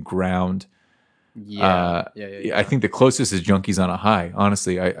any new ground. I think the closest is Junkies on a High.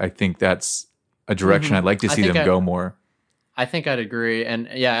 Honestly, I think that's a direction I'd like to see them go more. I think I'd agree, and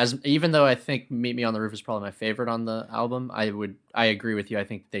even though I think "Meet Me on the Roof" is probably my favorite on the album, I agree with you. I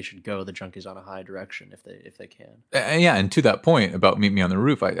think they should go the Junkies on a High direction if they can. And to that point about "Meet Me on the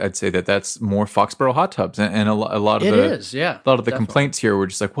Roof," I'd say that's more Foxborough Hot Tubs, and a lot of a lot of the complaints here were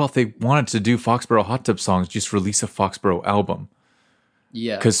just like, well, if they wanted to do Foxborough Hot Tub songs, just release a Foxborough album.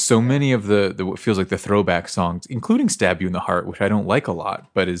 Yeah, because so many of the what feels like the throwback songs, including "Stab You in the Heart," which I don't like a lot,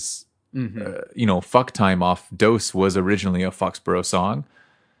 but is. Fuck Time off Dose was originally a Foxborough song.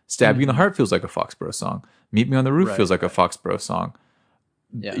 Stab You in the Heart feels like a Foxborough song. Meet Me on the Roof feels like a Foxborough song.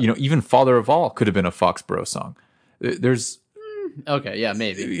 Yeah. Even Father of All could have been a Foxborough song. There's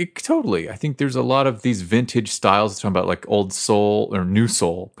maybe. Totally. I think there's a lot of these vintage styles talking about like old soul or new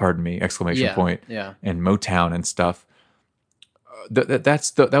soul, pardon me, exclamation point, and Motown and stuff.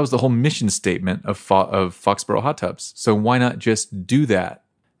 That was the whole mission statement of Foxborough Hot Tubs. So why not just do that?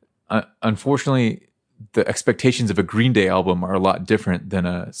 Unfortunately, the expectations of a Green Day album are a lot different than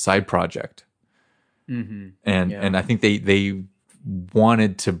a side project. And I think they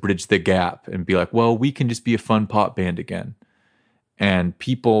wanted to bridge the gap and be like, well, we can just be a fun pop band again. And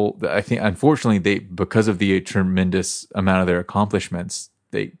people, I think, unfortunately, because of the tremendous amount of their accomplishments,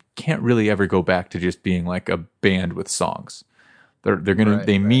 they can't really ever go back to just being like a band with songs.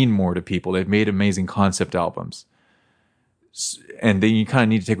 They mean more to people. They've made amazing concept albums. And then you kind of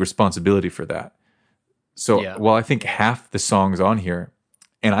need to take responsibility for that. So, while I think half the songs on here,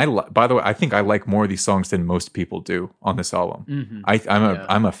 and by the way, I think I like more of these songs than most people do on this album.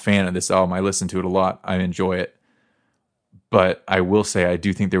 I'm a fan of this album. I listen to it a lot. I enjoy it. But I will say I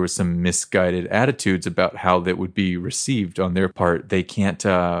do think there was some misguided attitudes about how that would be received on their part. They can't.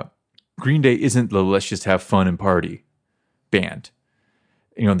 Green Day isn't the let's just have fun and party band.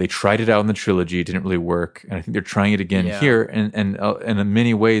 They tried it out in the trilogy, it didn't really work, and I think they're trying it again here. And in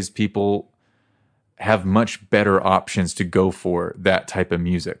many ways, people have much better options to go for that type of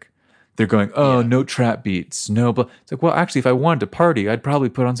music. They're going, no trap beats, no. But it's like, well, actually, if I wanted to party, I'd probably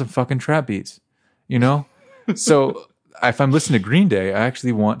put on some fucking trap beats, So if I'm listening to Green Day, I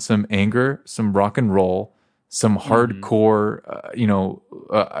actually want some anger, some rock and roll, some hardcore,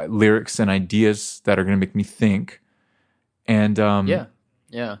 lyrics and ideas that are going to make me think, and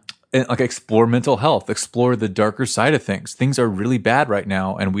and like explore mental health, explore the darker side of things. Things are really bad right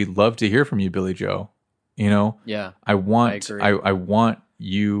now, and we'd love to hear from you, Billy Joe. I want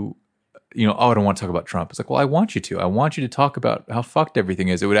you. I don't want to talk about Trump. It's like, well, I want you to. I want you to talk about how fucked everything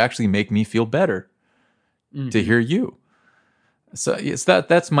is. It would actually make me feel better to hear you. So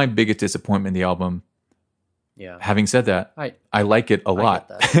that's my biggest disappointment in the album. Yeah. Having said that, I like it a lot.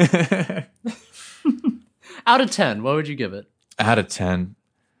 Out of 10, what would you give it? Out of 10.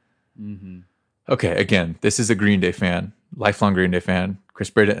 Okay, again, this is a Green Day fan, lifelong Green Day fan.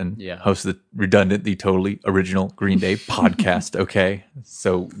 Chris Bradden, host of the redundant, the totally original Green Day podcast. Okay,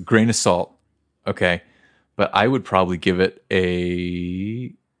 so grain of salt. Okay, but I would probably give it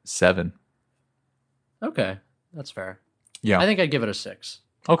a 7. Okay, that's fair. Yeah, I think I'd give it a 6.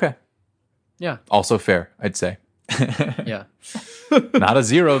 Okay. Yeah. Also fair, I'd say. Yeah. Not a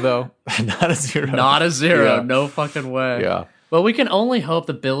 0 though. Not a 0. Not a 0. Yeah. No fucking way. Yeah. Well, we can only hope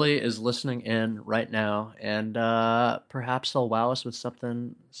that Billy is listening in right now, and perhaps he'll wow us with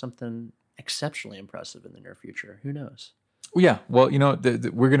something exceptionally impressive in the near future. Who knows? Well, yeah. Well,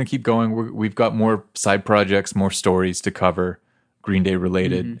 we're going to keep going. We've got more side projects, more stories to cover, Green Day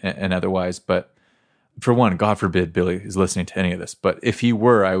related and otherwise. But for one, God forbid Billy is listening to any of this. But if he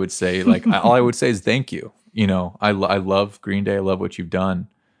were, I would say, all I would say is thank you. I love Green Day. I love what you've done.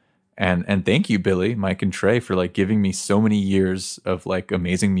 And thank you, Billy, Mike, and Trey for giving me so many years of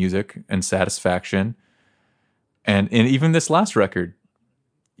amazing music and satisfaction. And even this last record,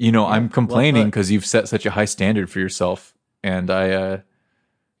 I'm complaining because you've set such a high standard for yourself. And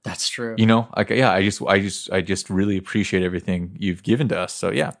that's true. I just really appreciate everything you've given to us.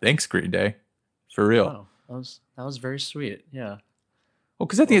 So yeah, thanks, Green Day, for real. Wow. That was very sweet. Yeah. Well,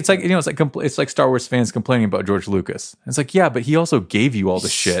 because I think it's like, it's like Star Wars fans complaining about George Lucas. It's like, yeah, but he also gave you all the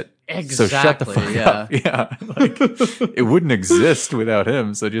shit. Exactly. So shut the fuck up. Yeah, like it wouldn't exist without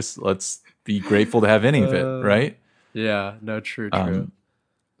him. So just let's be grateful to have any of it, right? Yeah. No. True.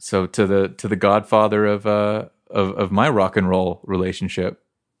 So to the godfather of my rock and roll relationship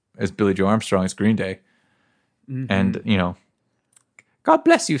is Billy Joe Armstrong. It's Green Day, and God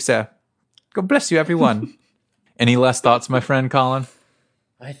bless you, sir. God bless you, everyone. Any last thoughts, my friend Colin?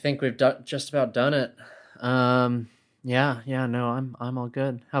 I think we've just about done it. Yeah, no, I'm all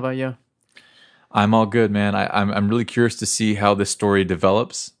good. How about you? I'm all good, man. I'm really curious to see how this story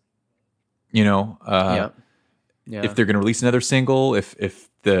develops. Yeah. If they're going to release another single, if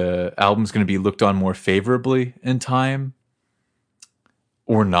the album's going to be looked on more favorably in time,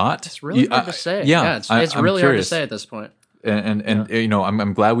 or not. It's really hard to say. Yeah, it's really hard to say at this point. And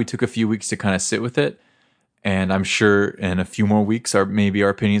I'm glad we took a few weeks to kind of sit with it. And I'm sure in a few more weeks, maybe our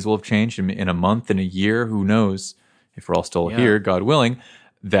opinions will have changed. In a month, in a year, who knows? If we're all still here, God willing,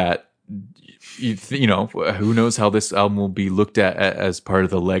 that who knows how this album will be looked at as part of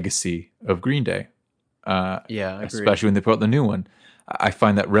the legacy of Green Day. Especially when they put out the new one. I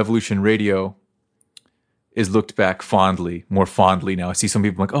find that Revolution Radio is looked back more fondly now. I see some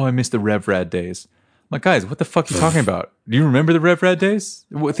people like, oh, I miss the Rev Rad days. I'm like, guys, what the fuck are you talking about? Do you remember the Rev Rad days?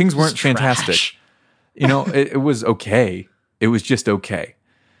 Things weren't fantastic. Trash. It was okay. It was just okay.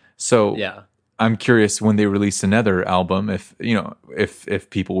 So I'm curious when they release another album, if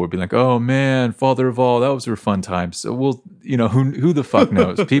people will be like, oh man, Father of All, those were fun times. So who the fuck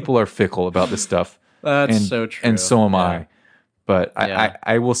knows? People are fickle about this stuff. That's so true. And so am I. But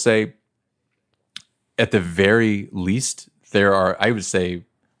I will say, at the very least, there are, I would say,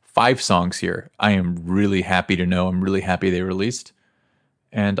 5 songs here I am really happy to know. I'm really happy they released.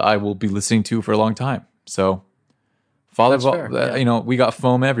 And I will be listening to for a long time. So, Father of All, we got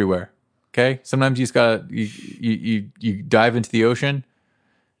foam everywhere. Okay? Sometimes you just gotta, you dive into the ocean,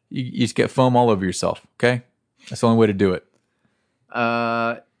 you just get foam all over yourself. Okay? That's the only way to do it.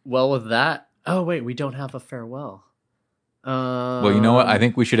 Well, with that, oh wait, we don't have a farewell. Well, you know what? I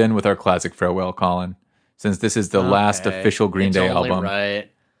think we should end with our classic farewell, Colin, since this is the last official Green Day album. Right.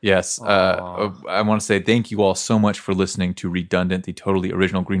 Yes. I want to say thank you all so much for listening to Redundant, the totally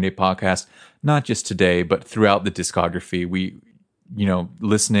original Green Day podcast, not just today, but throughout the discography. We,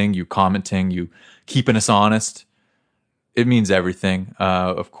 listening, you commenting, you keeping us honest. It means everything.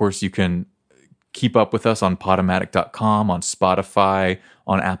 Of course, you can keep up with us on Podomatic.com, on Spotify,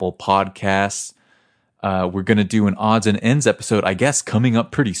 on Apple Podcasts. We're going to do an odds and ends episode, I guess, coming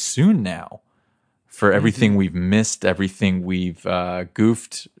up pretty soon now. For everything we've missed, everything we've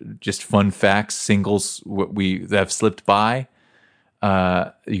goofed, just fun facts, singles that have slipped by.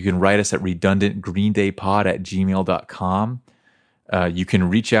 You can write us at redundantgreendaypod@gmail.com. You can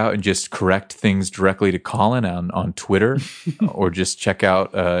reach out and just correct things directly to Colin on Twitter, or just check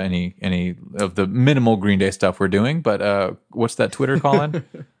out any of the minimal Green Day stuff we're doing. But what's that Twitter, Colin?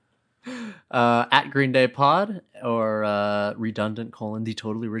 At Green Day Pod, or Redundant: the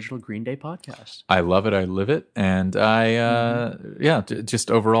totally original Green Day podcast. I love it. I live it. And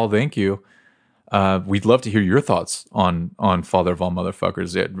just overall, thank you. We'd love to hear your thoughts on Father of All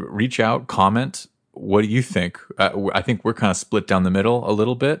Motherfuckers. Reach out, comment. What do you think? I think we're kind of split down the middle a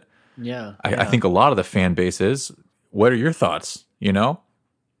little bit. Yeah. I think a lot of the fan base is. What are your thoughts?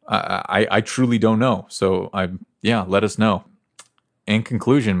 I truly don't know. So let us know. In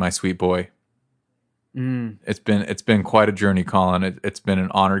conclusion, my sweet boy, it's been quite a journey, Colin. It's been an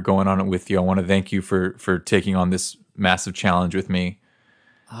honor going on it with you. I want to thank you for taking on this massive challenge with me.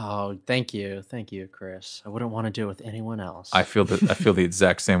 Oh, thank you, Chris. I wouldn't want to do it with anyone else. I feel the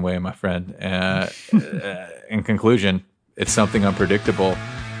exact same way, my friend. In conclusion, it's something unpredictable,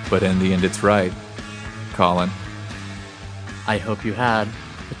 but in the end, it's right, Colin. I hope you had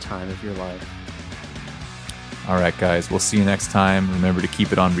the time of your life. All right, guys. We'll see you next time. Remember to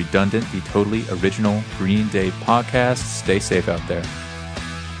keep it on Redundant, the totally original Green Day podcast. Stay safe out there.